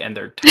Homestuck and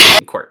their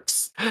tiny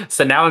quirks.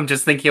 So now I'm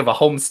just thinking of a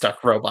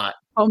Homestuck robot.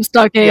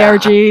 Homestuck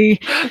ARG.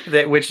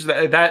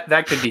 Yeah.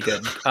 That could be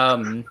good.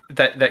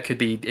 That could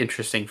be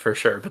interesting for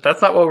sure. But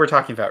that's not what we're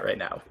talking about right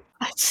now.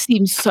 That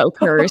seems so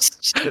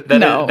cursed.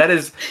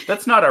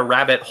 That's not a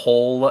rabbit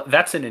hole.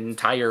 That's an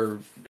entire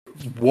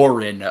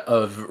warren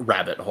of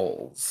rabbit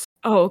holes.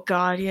 Oh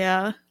god,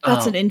 yeah.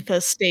 That's an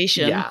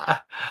infestation. Yeah.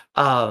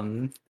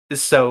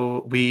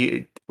 So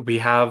we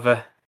have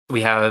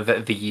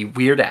the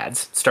weird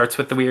ads. Starts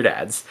with the weird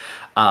ads.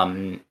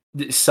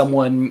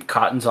 Someone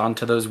cottons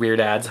onto those weird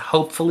ads.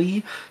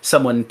 Hopefully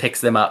someone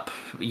picks them up,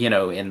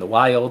 in the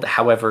wild.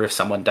 However, if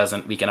someone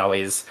doesn't, we can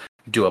always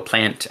do a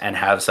plant and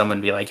have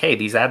someone be like, hey,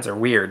 these ads are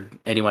weird.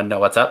 Anyone know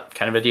what's up?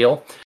 Kind of a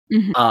deal.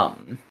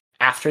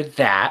 After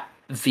that,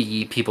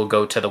 the people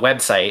go to the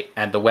website,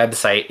 and the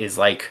website is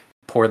like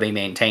poorly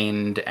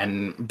maintained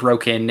and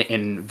broken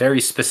in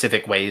very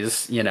specific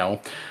ways,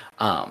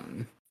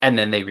 and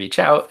then they reach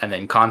out, and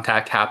then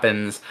contact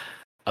happens.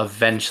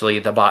 Eventually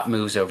the bot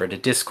moves over to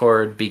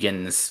Discord,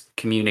 begins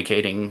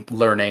communicating,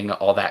 learning,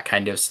 all that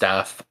kind of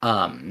stuff.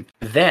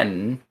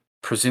 Then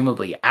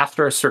presumably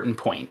after a certain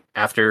point,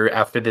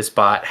 after this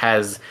bot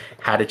has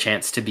had a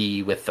chance to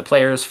be with the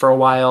players for a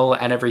while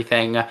and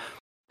everything,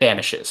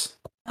 vanishes.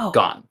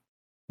 Gone.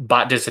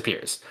 Bot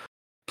disappears.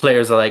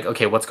 Players are like,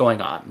 okay, what's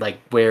going on? Like,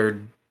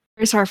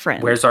 where's our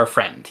friend? Where's our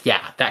friend?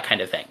 Yeah, that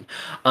kind of thing.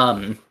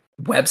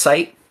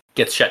 Website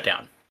gets shut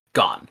down.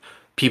 Gone.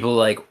 People are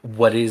like,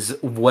 what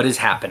is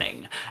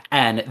happening?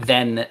 And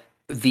then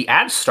the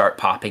ads start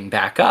popping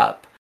back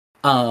up.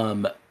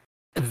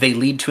 They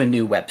lead to a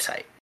new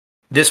website.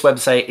 This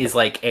website is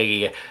like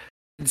a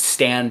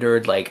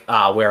standard, like,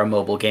 we're a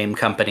mobile game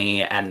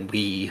company and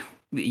we,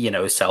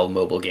 sell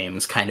mobile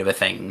games kind of a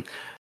thing.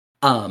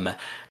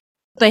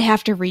 They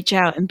have to reach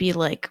out and be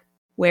like,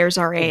 where's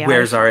our AI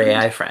Where's our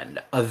AI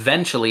friend?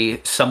 Eventually,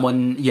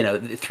 someone,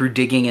 through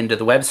digging into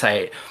the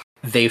website,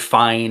 they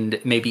find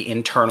maybe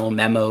internal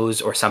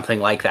memos or something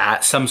like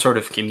that, some sort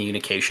of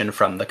communication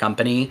from the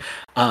company.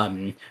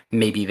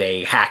 Maybe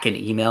they hack an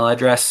email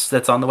address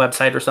that's on the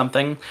website or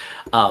something.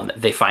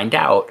 They find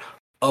out,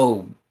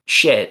 oh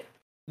shit,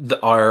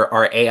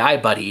 our AI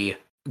buddy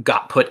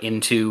got put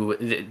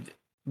into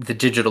the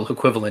digital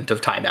equivalent of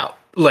timeout.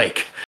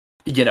 Like,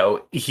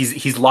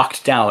 he's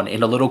locked down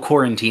in a little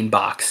quarantine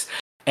box,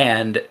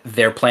 and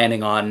they're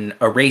planning on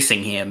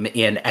erasing him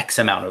in X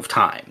amount of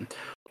time.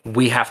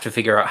 We have to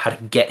figure out how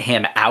to get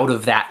him out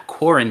of that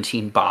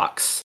quarantine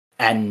box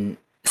and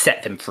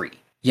set them free,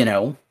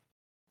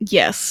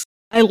 Yes.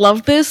 I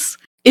love this.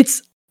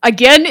 It's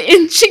Again,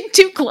 inching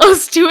too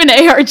close to an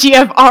ARG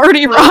I've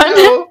already run.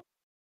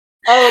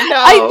 Oh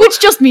no! Which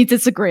just means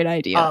it's a great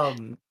idea.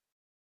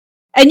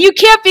 And you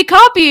can't be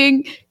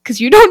copying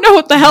because you don't know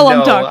what the hell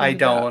I'm talking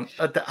about.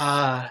 No,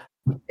 I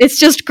don't. It's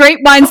just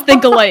great minds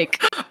think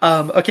alike.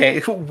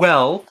 Okay,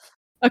 well...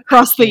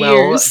 Across the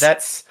years.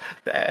 That's...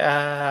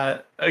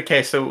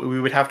 okay, so we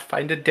would have to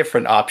find a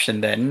different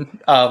option then.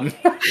 Well,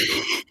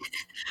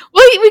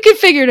 we could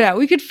figure it out.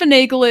 We could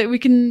finagle it. We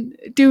can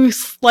do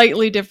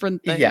slightly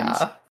different things.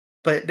 Yeah,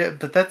 but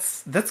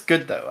that's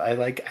good though. I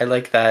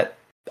like that.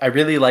 I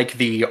really like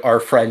the "our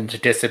friend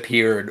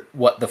disappeared,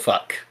 what the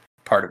fuck"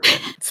 part of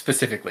it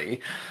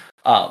specifically.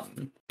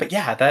 But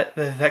yeah,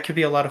 that could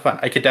be a lot of fun.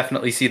 I could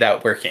definitely see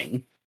that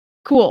working.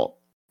 Cool.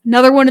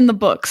 Another one in the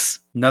books.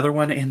 Another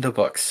one in the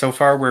books. So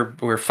far,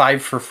 we're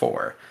 5 for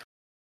 4.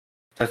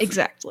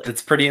 Exactly.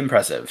 That's pretty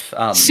impressive.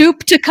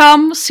 Soup to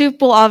come.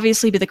 Soup will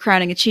obviously be the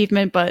crowning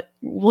achievement, but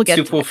we'll get.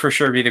 Soup will for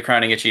sure be the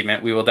crowning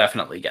achievement. We will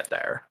definitely get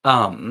there.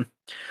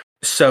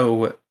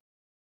 So.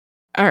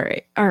 All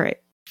right.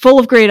 Full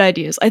of great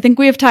ideas. I think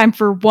we have time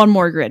for one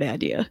more great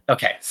idea.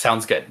 Okay,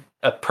 sounds good.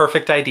 A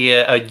perfect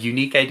idea, a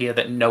unique idea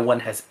that no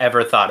one has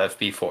ever thought of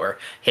before.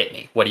 Hit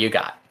me. What do you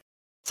got?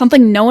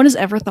 Something no one has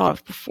ever thought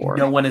of before.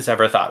 No one has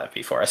ever thought of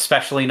before,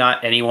 especially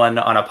not anyone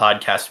on a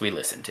podcast we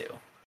listen to.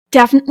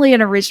 Definitely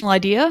an original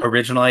idea.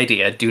 Original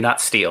idea. Do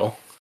not steal.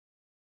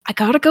 I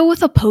gotta go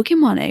with a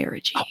Pokemon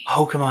ARG. A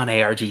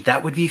Pokemon ARG.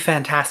 That would be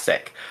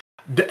fantastic.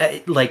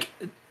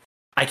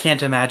 I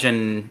can't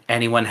imagine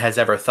anyone has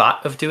ever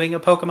thought of doing a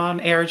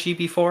Pokemon ARG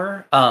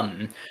before.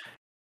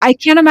 I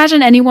can't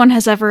imagine anyone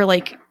has ever,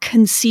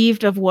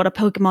 conceived of what a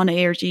Pokemon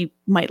ARG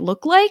might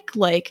look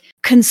like.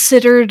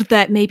 Considered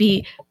that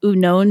maybe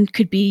Unknown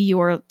could be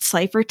your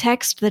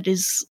ciphertext that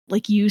is,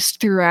 used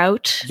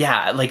throughout.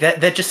 Yeah,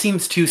 that just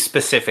seems too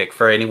specific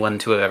for anyone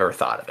to have ever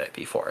thought of it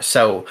before.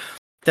 So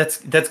that's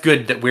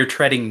good that we're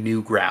treading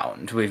new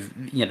ground.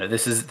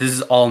 This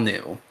is all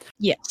new.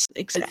 Yes,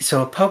 exactly.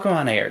 So a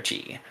Pokemon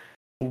ARG.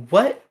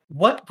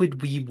 What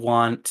would we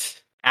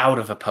want out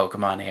of a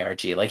Pokemon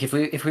ARG?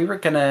 If we were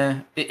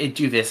gonna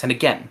do this, and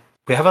again,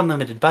 we have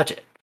unlimited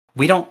budget.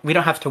 We don't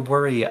have to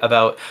worry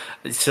about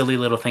silly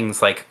little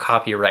things like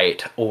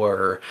copyright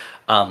or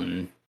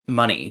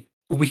money.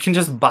 We can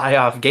just buy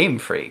off Game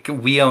Freak.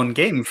 We own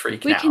Game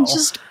Freak now. We can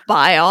just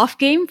buy off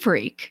Game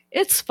Freak.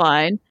 It's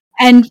fine.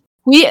 And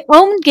we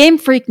own Game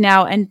Freak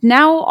now, and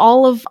now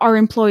all of our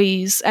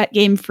employees at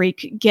Game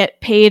Freak get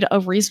paid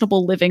a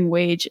reasonable living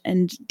wage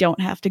and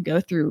don't have to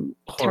go through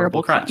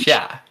terrible crunch.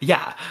 Yeah.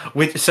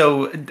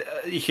 So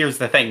here's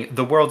the thing: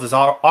 the world is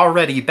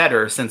already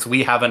better since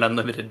we have an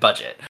unlimited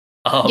budget.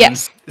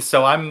 Yes.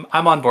 So I'm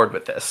on board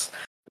with this.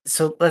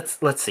 So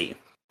let's see.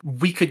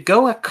 We could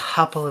go a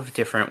couple of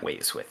different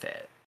ways with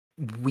it.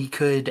 We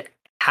could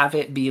have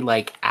it be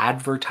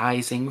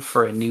advertising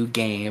for a new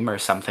game or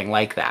something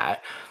like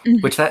that,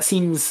 which that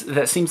seems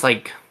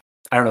like,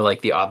 I don't know,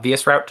 the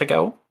obvious route to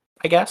go,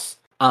 I guess.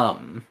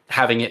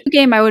 Having it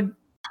game, I would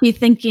be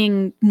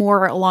thinking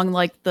more along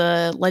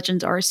the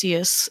Legends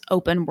Arceus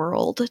open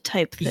world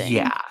type thing.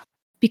 Yeah,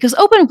 because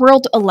open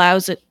world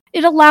allows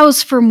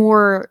for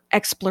more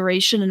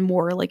exploration and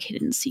more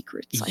hidden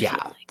secrets.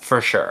 Yeah,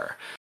 for sure.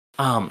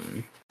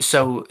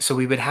 So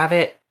we would have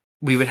it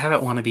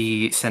want to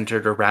be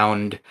centered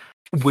around.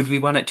 Would we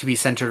want it to be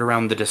centered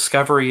around the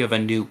discovery of a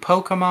new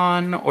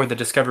Pokemon or the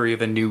discovery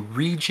of a new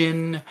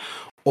region?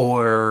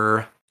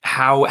 Or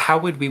how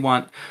would we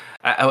want,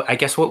 I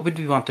guess, what would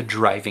we want the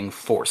driving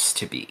force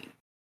to be?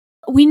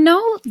 We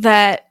know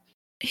that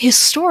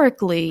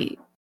historically,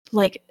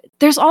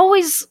 there's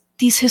always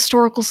these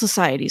historical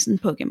societies in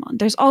Pokemon.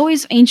 There's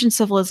always ancient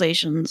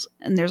civilizations,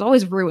 and there's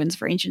always ruins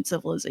for ancient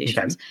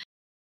civilizations. Okay.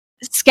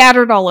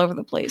 Scattered all over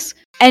the place.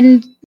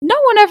 And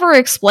no one ever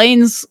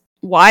explains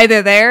why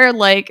they're there.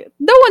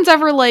 No one's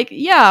ever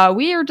yeah,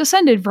 we are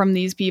descended from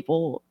these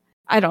people.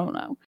 I don't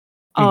know.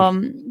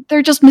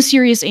 They're just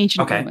mysterious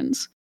ancient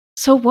ruins.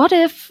 So what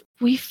if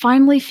we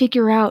finally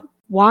figure out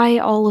why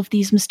all of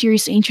these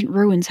mysterious ancient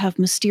ruins have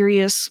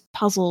mysterious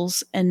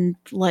puzzles and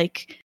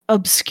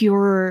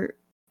obscure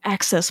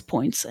access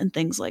points and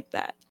things like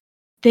that?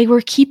 They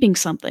were keeping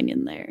something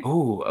in there.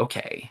 Ooh,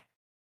 okay.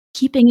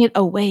 Keeping it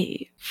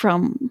away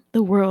from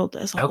the world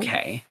as a whole.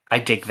 Okay, I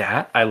dig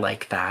that. I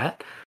like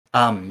that.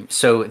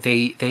 So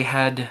they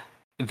had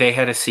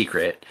a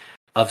secret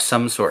of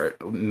some sort.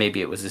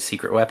 Maybe it was a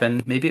secret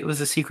weapon. Maybe it was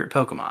a secret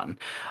Pokemon.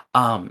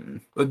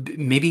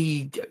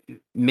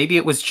 Maybe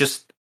it was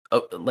just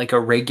a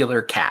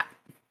regular cat.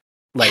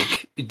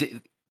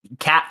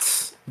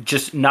 Cats,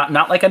 just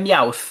not like a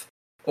Meowth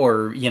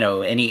or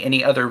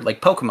any other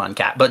Pokemon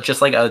cat, but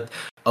just a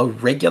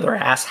regular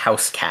ass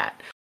house cat.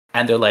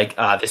 And they're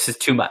this is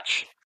too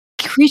much.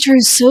 Creature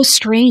is so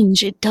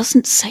strange. It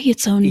doesn't say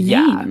its own name.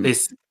 Yeah,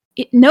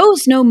 it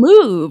knows no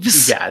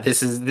moves. Yeah,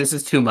 this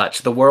is too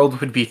much. The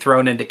world would be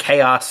thrown into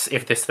chaos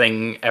if this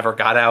thing ever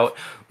got out.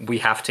 We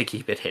have to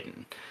keep it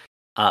hidden.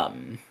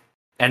 And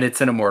it's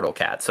an immortal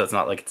cat, so it's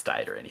not like it's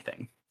died or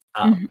anything.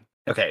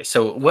 Okay,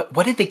 so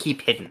what did they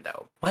keep hidden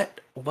though?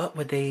 What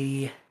would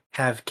they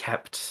have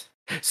kept.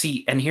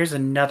 See, and here's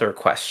another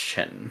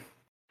question.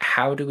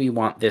 How do we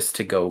want this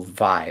to go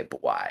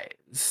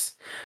vibe-wise?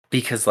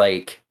 Because,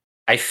 like,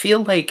 I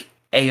feel like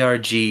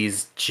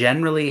ARGs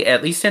generally,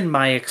 at least in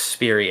my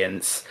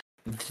experience,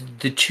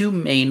 the two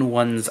main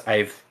ones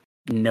I've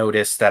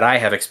noticed that I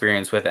have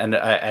experience with, and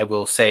I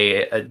will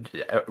say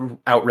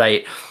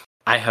outright,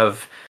 I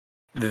have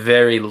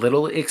very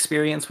little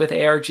experience with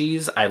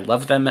ARGs. I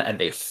love them and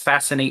they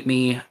fascinate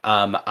me.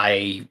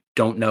 I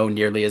don't know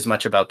nearly as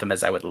much about them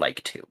as I would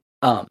like to.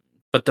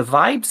 But the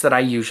vibes that I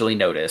usually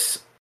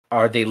notice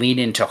are they lean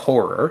into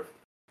horror,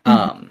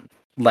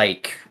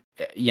 like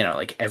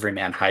like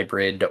Everyman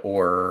Hybrid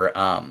or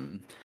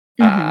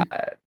uh,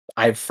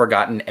 I've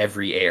forgotten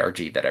every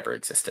ARG that ever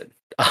existed.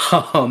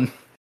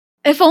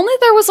 If only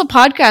there was a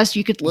podcast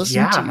you could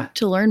listen Yeah.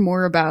 to learn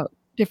more about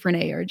different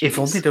ARGs. If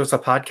only there was a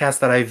podcast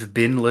that I've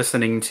been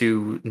listening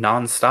to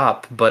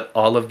nonstop, but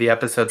all of the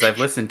episodes I've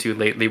listened to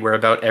lately were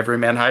about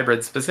Everyman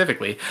Hybrid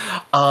specifically.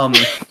 So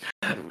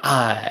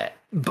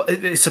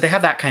they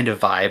have that kind of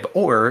vibe,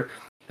 or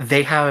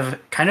they have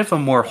kind of a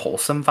more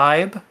wholesome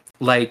vibe.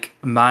 Like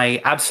my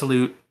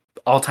absolute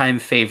all-time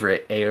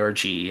favorite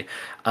ARG,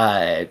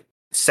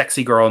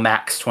 Sexy Girl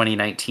Max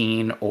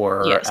 2019,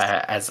 or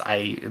as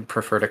I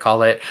prefer to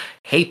call it,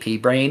 Hey Pea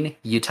Brain,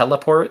 You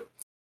Teleport.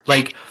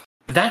 Like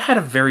that had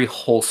a very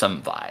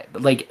wholesome vibe.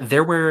 Like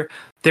there were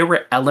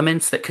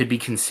elements that could be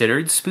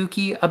considered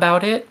spooky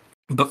about it,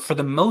 but for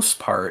the most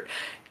part,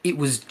 it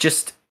was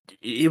just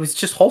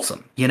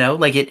wholesome,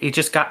 like it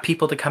just got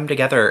people to come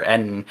together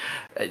and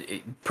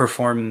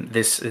perform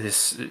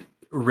this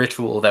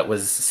ritual that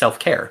was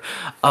self-care.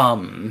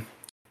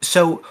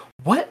 So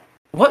what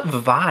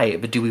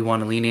vibe do we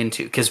want to lean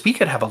into? Because we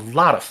could have a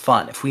lot of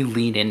fun if we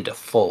lean into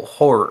full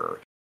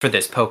horror for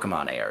this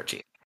Pokemon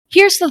ARG.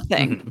 Here's the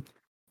thing.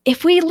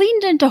 If we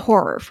leaned into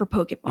horror for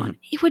Pokemon,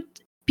 it would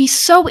be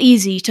so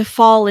easy to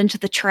fall into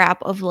the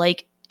trap of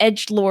like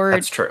edgelord.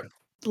 That's true.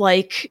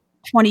 Like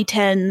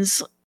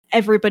 2010s,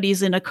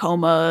 everybody's in a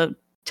coma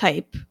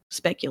type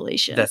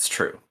speculation. That's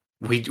true.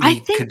 We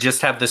could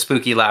just have the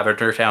spooky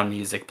lavender town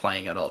music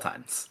playing at all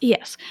times.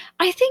 Yes.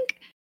 I think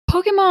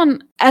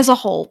Pokemon as a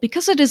whole,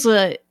 because it is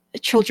a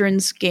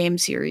children's game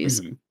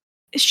series,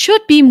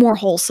 should be more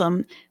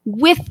wholesome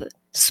with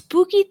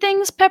spooky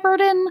things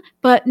peppered in,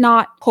 but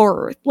not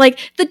horror.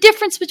 Like the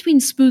difference between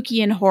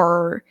spooky and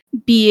horror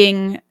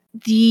being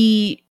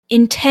the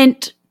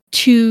intent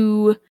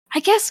to, I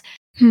guess,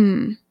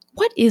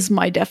 what is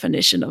my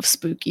definition of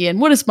spooky and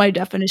what is my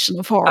definition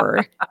of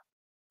horror?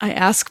 I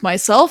ask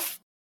myself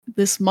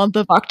this month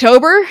of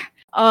October.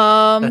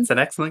 That's an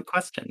excellent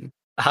question.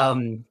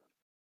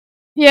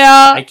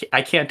 Yeah.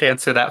 I can't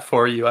answer that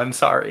for you. I'm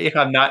sorry.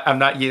 I'm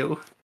not you.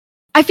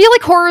 I feel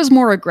like horror is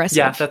more aggressive.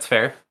 Yeah, that's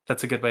fair.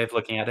 That's a good way of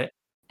looking at it.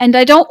 And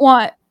I don't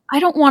want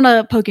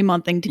a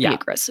Pokemon thing to be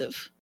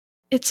aggressive.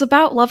 It's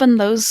about loving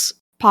those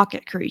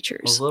pocket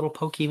creatures. Those little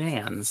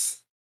Pokemans.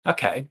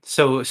 Okay.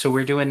 So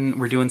we're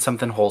doing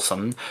something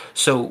wholesome.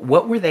 So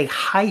what were they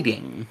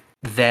hiding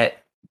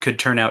that could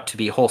turn out to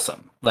be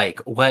wholesome?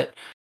 Like what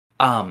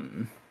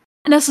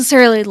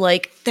necessarily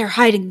like they're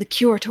hiding the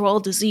cure to all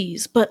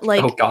disease, but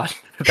like, oh god,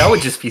 that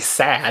would just be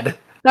sad.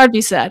 That'd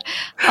be sad.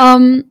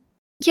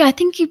 Yeah, I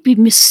think it'd be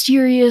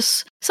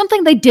mysterious,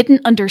 something they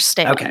didn't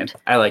understand. Okay,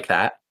 I like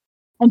that.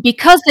 And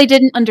because they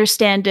didn't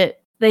understand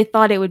it, they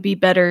thought it would be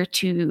better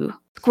to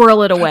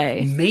squirrel it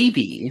away.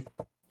 Maybe.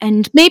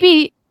 And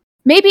maybe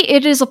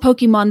it is a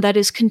Pokemon that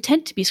is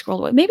content to be squirreled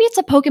away. Maybe it's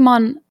a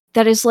Pokemon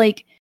that is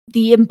like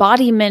the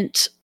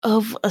embodiment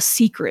of a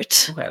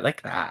secret. Oh, I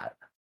like that.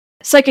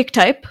 Psychic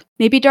type,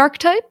 maybe dark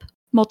type,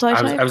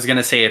 multi-type. I was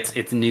gonna say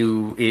it's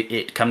new.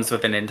 It comes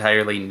with an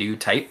entirely new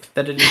type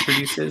that it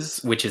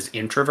introduces, which is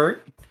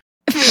introvert.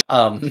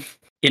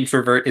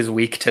 Introvert is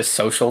weak to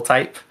social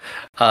type,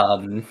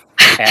 and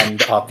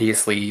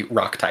obviously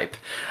rock type.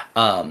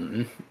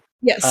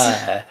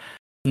 Yes.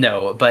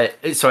 No, but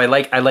so I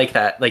like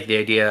that, like the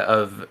idea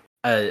of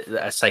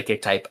a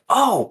psychic type.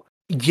 Oh,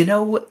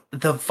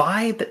 the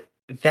vibe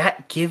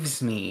that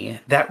gives me,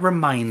 that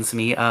reminds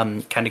me,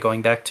 kind of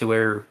going back to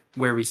where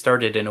we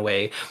started in a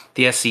way,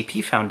 the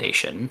SCP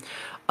Foundation.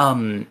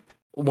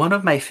 One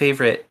of my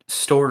favorite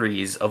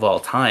stories of all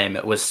time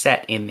was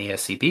set in the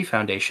SCP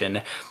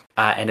Foundation,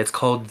 and it's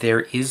called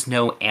There Is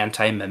No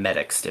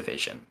Anti-Memetics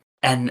Division.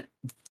 And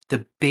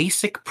the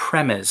basic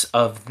premise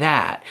of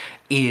that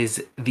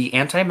is the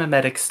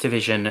Anti-Memetics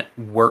Division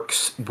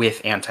works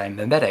with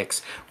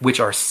anti-memetics, which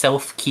are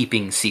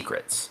self-keeping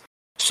secrets.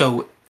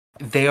 So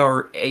they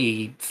are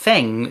a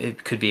thing,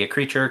 it could be a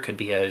creature, it could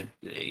be a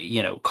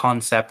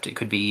concept, it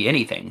could be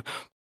anything,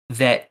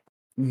 that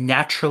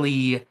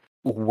naturally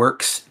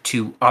works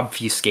to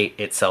obfuscate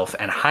itself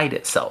and hide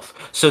itself.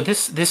 So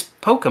this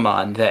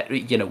Pokemon that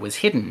was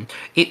hidden,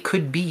 it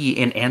could be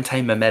an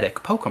anti-memetic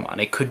Pokemon.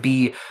 It could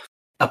be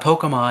a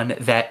Pokemon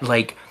that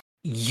like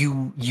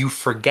you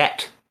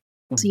forget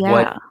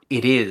what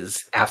it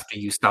is after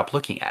you stop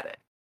looking at it.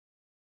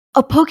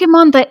 A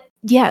Pokemon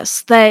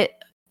that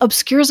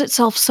obscures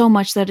itself so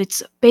much that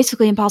it's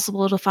basically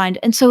impossible to find.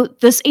 And so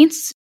this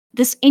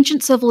this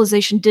ancient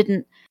civilization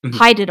didn't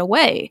hide it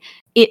away.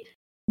 It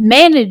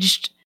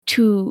managed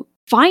to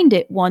find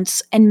it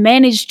once and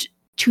managed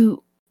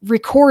to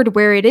record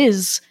where it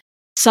is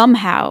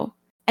somehow.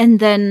 And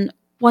then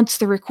once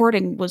the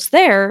recording was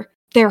there,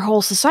 their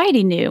whole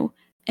society knew.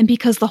 And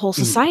because the whole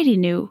society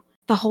knew,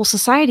 the whole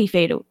society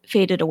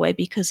faded away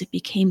because it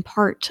became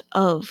part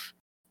of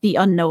the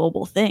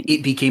unknowable thing.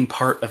 It became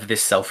part of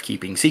this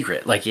self-keeping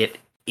secret. Like it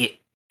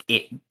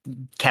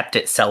kept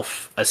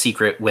itself a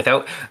secret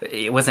without,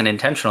 it wasn't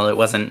intentional. It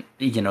wasn't,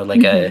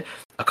 like a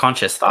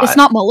conscious thought. It's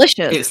not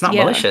malicious. It's not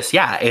malicious.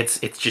 Yeah. It's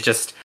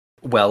just,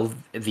 well,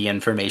 the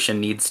information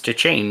needs to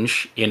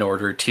change in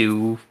order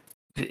to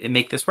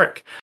make this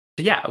work.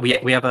 So yeah,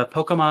 we have a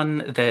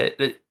Pokemon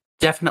that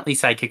definitely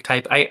psychic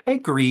type. I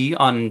agree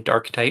on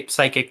dark type.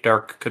 Psychic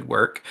dark could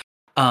work.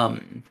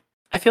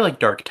 I feel like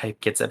dark type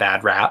gets a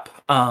bad rap.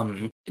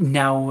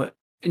 Now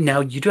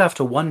you do have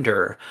to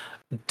wonder,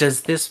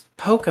 does this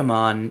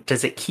Pokemon,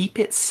 does it keep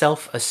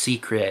itself a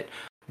secret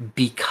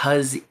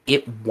because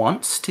it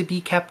wants to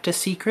be kept a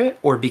secret,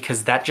 or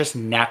because that just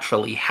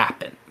naturally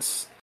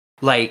happens?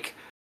 Like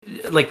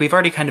we've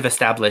already kind of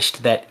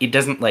established that it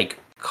doesn't like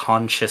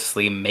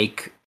consciously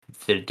make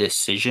the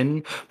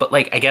decision, but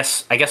like I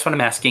guess what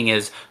I'm asking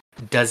is,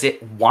 does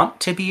it want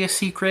to be a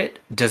secret?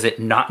 Does it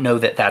not know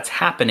that that's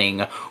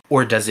happening,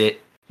 or does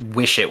it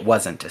wish it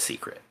wasn't a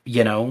secret?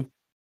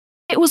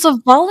 It was a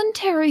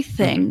voluntary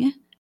thing,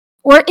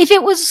 or if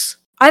it was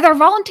either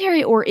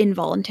voluntary or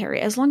involuntary,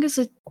 as long as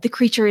the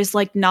creature is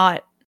like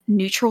not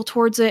neutral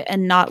towards it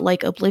and not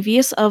like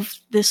oblivious of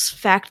this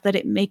fact that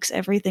it makes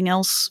everything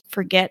else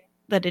forget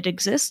that it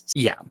exists.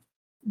 Yeah.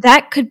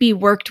 That could be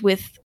worked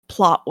with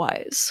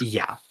plot-wise.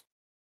 Yeah.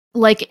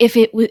 Like if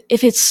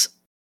it's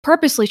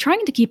purposely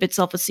trying to keep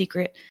itself a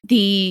secret,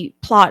 the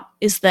plot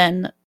is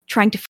then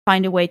trying to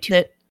find a way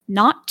to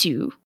not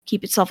to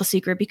keep itself a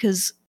secret,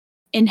 because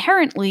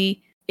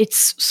inherently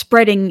it's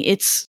spreading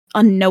its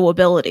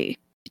unknowability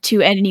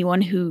to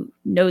anyone who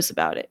knows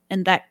about it,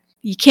 and that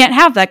you can't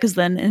have that, because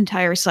then an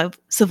entire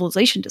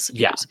civilization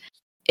disappears.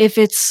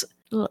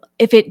 Yeah.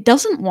 If it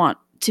doesn't want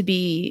to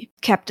be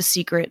kept a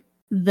secret,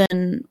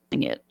 then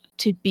it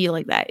to be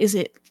like that, is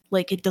it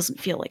like it doesn't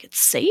feel like it's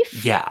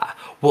safe? Yeah.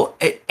 Well,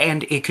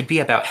 and it could be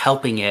about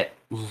helping it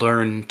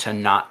learn to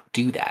not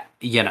do that,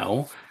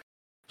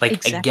 like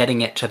Exactly.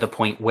 getting it to the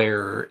point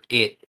where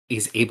it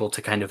is able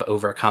to kind of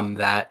overcome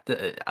that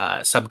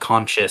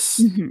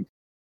subconscious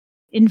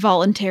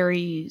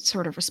involuntary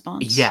sort of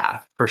response. Yeah,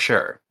 for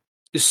sure.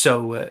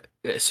 So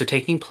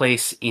taking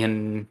place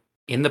in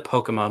the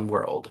Pokemon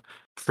world,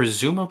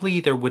 presumably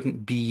there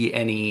wouldn't be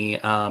any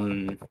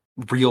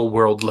real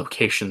world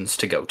locations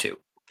to go to.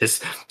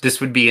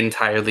 This would be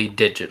entirely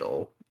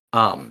digital.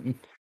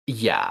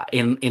 Yeah,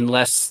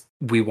 unless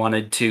we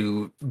wanted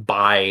to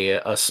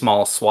buy a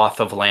small swath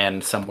of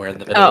land somewhere in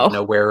the middle of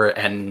nowhere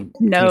and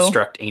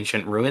construct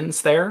ancient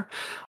ruins there,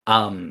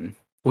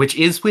 which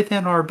is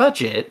within our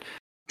budget,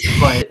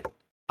 but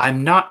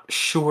I'm not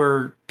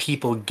sure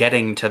people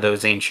getting to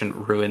those ancient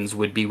ruins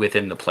would be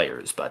within the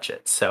player's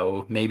budget.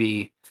 So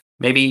maybe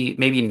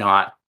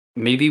not.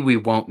 Maybe we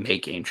won't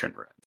make ancient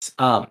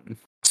ruins.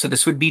 So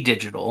this would be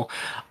digital.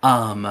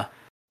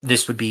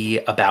 This would be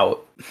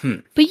about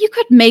But you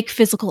could make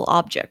physical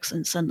objects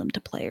and send them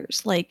to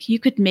players. Like you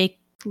could make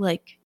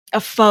like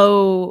a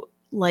faux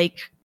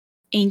like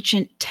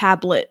ancient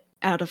tablet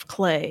out of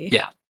clay.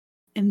 Yeah.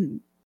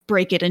 And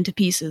break it into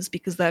pieces,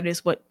 because that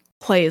is what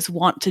players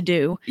want to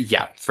do.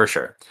 Yeah, for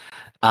sure.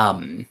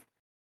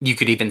 You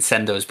could even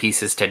send those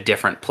pieces to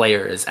different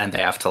players, and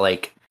they have to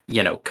like,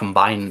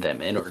 combine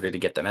them in order to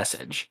get the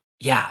message.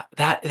 Yeah,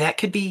 that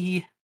could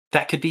be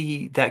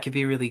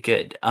really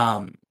good.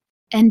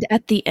 And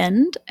at the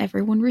end,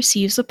 everyone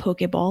receives a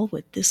Pokeball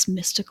with this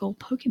mystical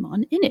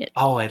Pokemon in it.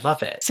 Oh, I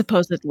love it.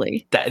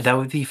 Supposedly. That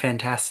would be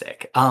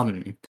fantastic.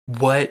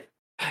 What?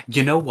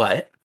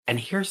 And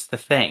here's the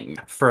thing,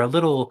 for a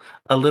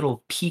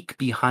little peek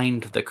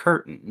behind the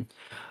curtain,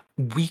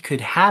 we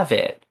could have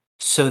it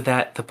so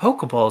that the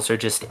Pokeballs are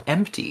just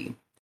empty,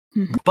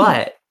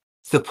 but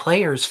the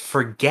players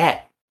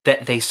forget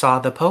that they saw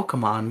the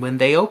Pokemon when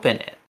they open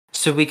it.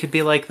 So we could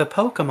be like, the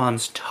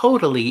Pokemon's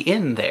totally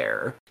in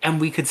there,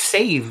 and we could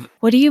save...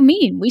 What do you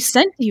mean? We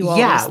sent you all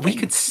Yeah, these we things.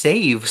 could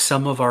save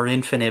some of our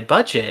infinite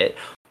budget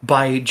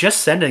by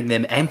just sending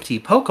them empty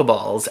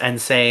Pokeballs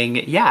and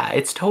saying, yeah,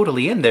 it's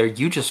totally in there,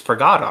 you just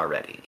forgot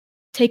already.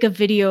 Take a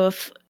video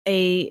of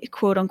a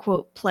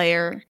quote-unquote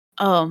player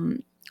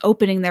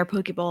opening their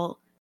Pokeball,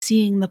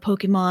 seeing the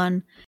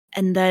Pokemon,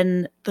 and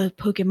then the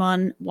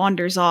Pokemon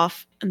wanders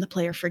off, and the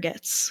player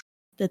forgets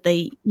that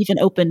they even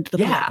opened the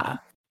Pokemon. Yeah,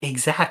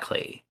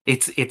 exactly.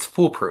 It's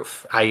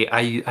foolproof.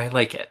 I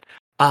like it.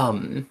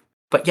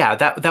 But yeah,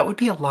 that would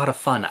be a lot of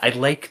fun. I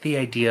like the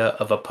idea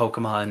of a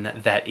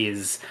Pokemon that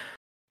is...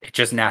 It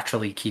just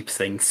naturally keeps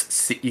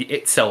things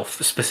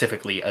itself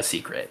specifically a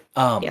secret.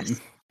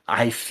 Yes.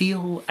 I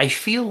feel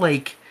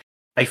like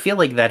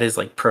that is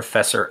like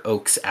Professor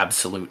Oak's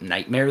absolute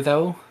nightmare,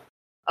 though.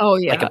 Oh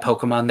yeah. Like a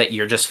Pokemon that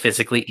you're just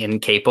physically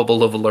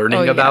incapable of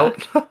learning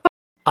about.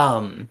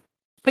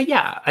 But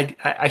yeah,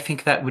 I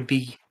think that would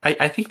be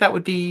I think that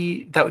would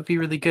be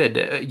really good.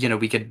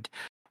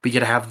 We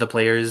could have the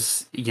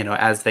players,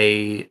 as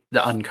they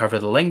uncover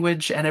the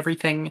language and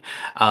everything,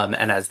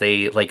 and as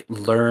they like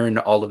learn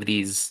all of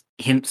these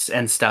hints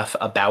and stuff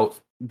about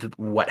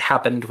what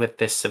happened with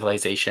this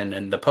civilization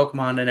and the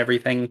Pokemon and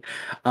everything,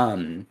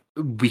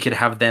 we could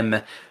have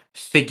them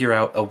figure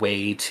out a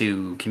way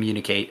to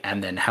communicate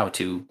and then how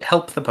to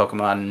help the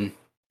Pokemon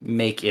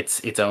make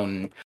its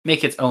own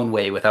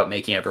way without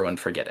making everyone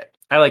forget it.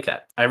 I like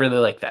that. I really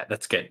like that.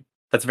 That's good.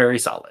 That's very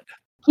solid.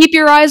 Keep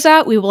your eyes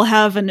out. We will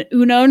have an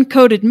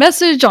unknown-coded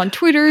message on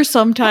Twitter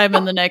sometime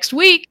in the next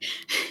week.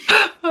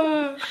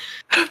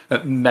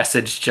 That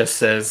message just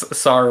says,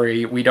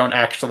 sorry, we don't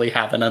actually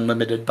have an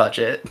unlimited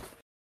budget.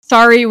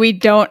 Sorry, we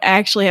don't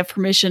actually have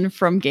permission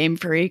from Game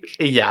Freak.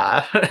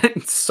 Yeah.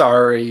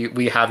 Sorry,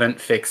 we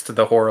haven't fixed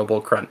the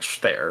horrible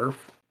crunch there.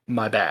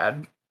 My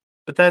bad.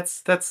 But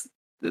that's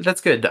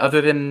good.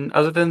 Other than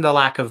the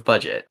lack of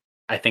budget,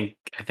 I think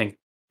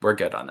we're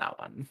good on that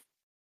one.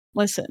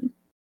 Listen,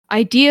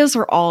 ideas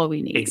are all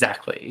we need.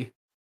 Exactly.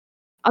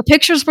 A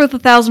picture's worth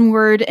 1,000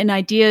 words, an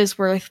idea is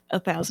worth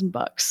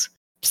 $1,000.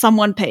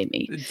 Someone pay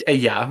me.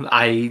 Yeah,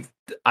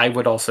 I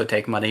would also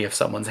take money if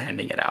someone's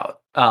handing it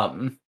out.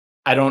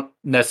 I don't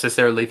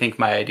necessarily think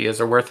my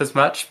ideas are worth as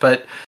much,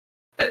 but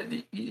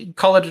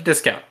call it a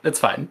discount. It's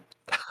fine.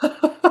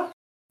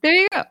 There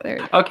you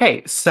go.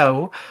 Okay,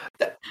 so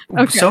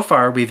so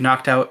far we've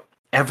knocked out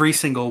every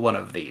single one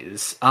of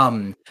these.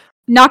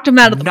 Knocked them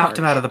out of the park. Knocked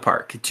them out of the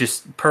park.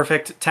 Just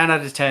perfect. 10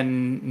 out of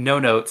 10. No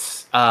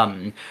notes.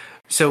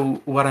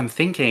 So what I'm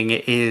thinking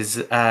is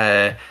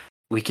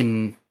we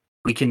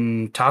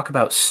can talk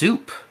about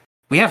soup.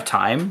 We have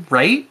time,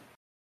 right?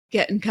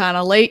 Getting kind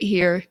of late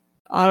here.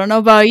 I don't know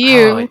about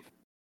you,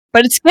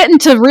 but it's getting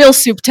to real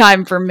soup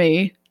time for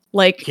me.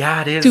 Like,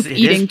 yeah, it is. Soup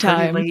eating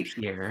time. Late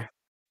here.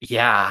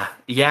 Yeah,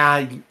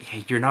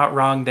 you're not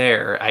wrong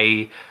there.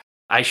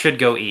 I should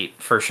go eat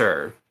for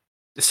sure.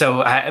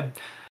 So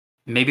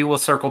maybe we'll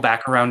circle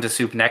back around to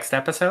soup next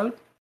episode.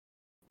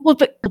 We'll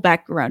go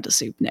back around to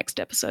soup next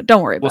episode.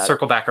 Don't worry about it. We'll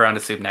circle back around to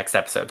soup next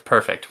episode.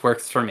 Perfect.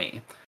 Works for me.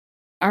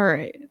 All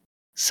right.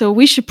 So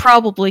we should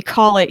probably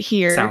call it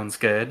here. Sounds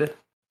good.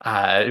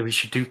 We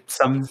should do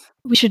some...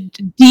 We should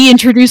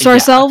de-introduce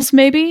ourselves,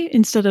 maybe,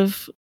 instead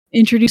of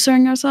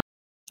introducing ourselves.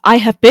 I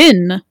have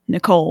been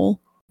Nicole.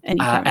 And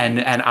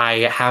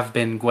I have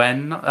been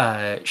Gwen,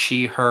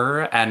 she,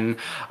 her, and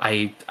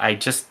I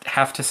just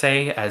have to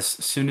say, as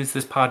soon as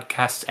this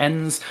podcast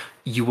ends,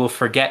 you will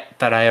forget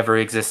that I ever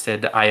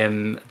existed. I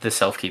am the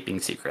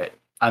self-keeping secret.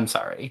 I'm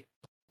sorry.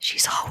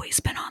 She's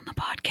always been on the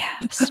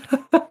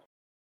podcast.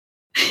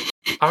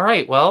 All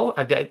right, well,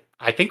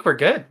 I think we're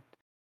good.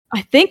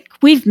 I think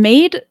we've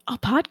made a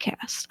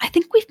podcast. I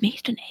think we've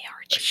made an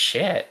ARG.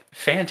 Shit,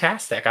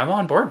 fantastic. I'm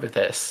on board with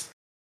this.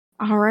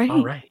 All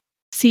right.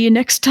 See you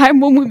next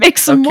time when we make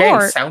some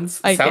more. Sounds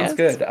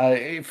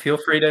good. Feel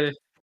free to.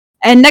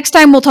 And next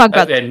time we'll talk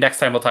about. And next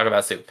time we'll talk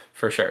about soup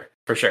for sure.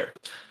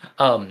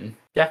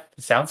 Yeah,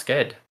 sounds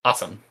good.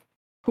 Awesome.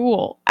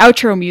 Cool.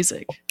 Outro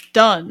music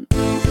done.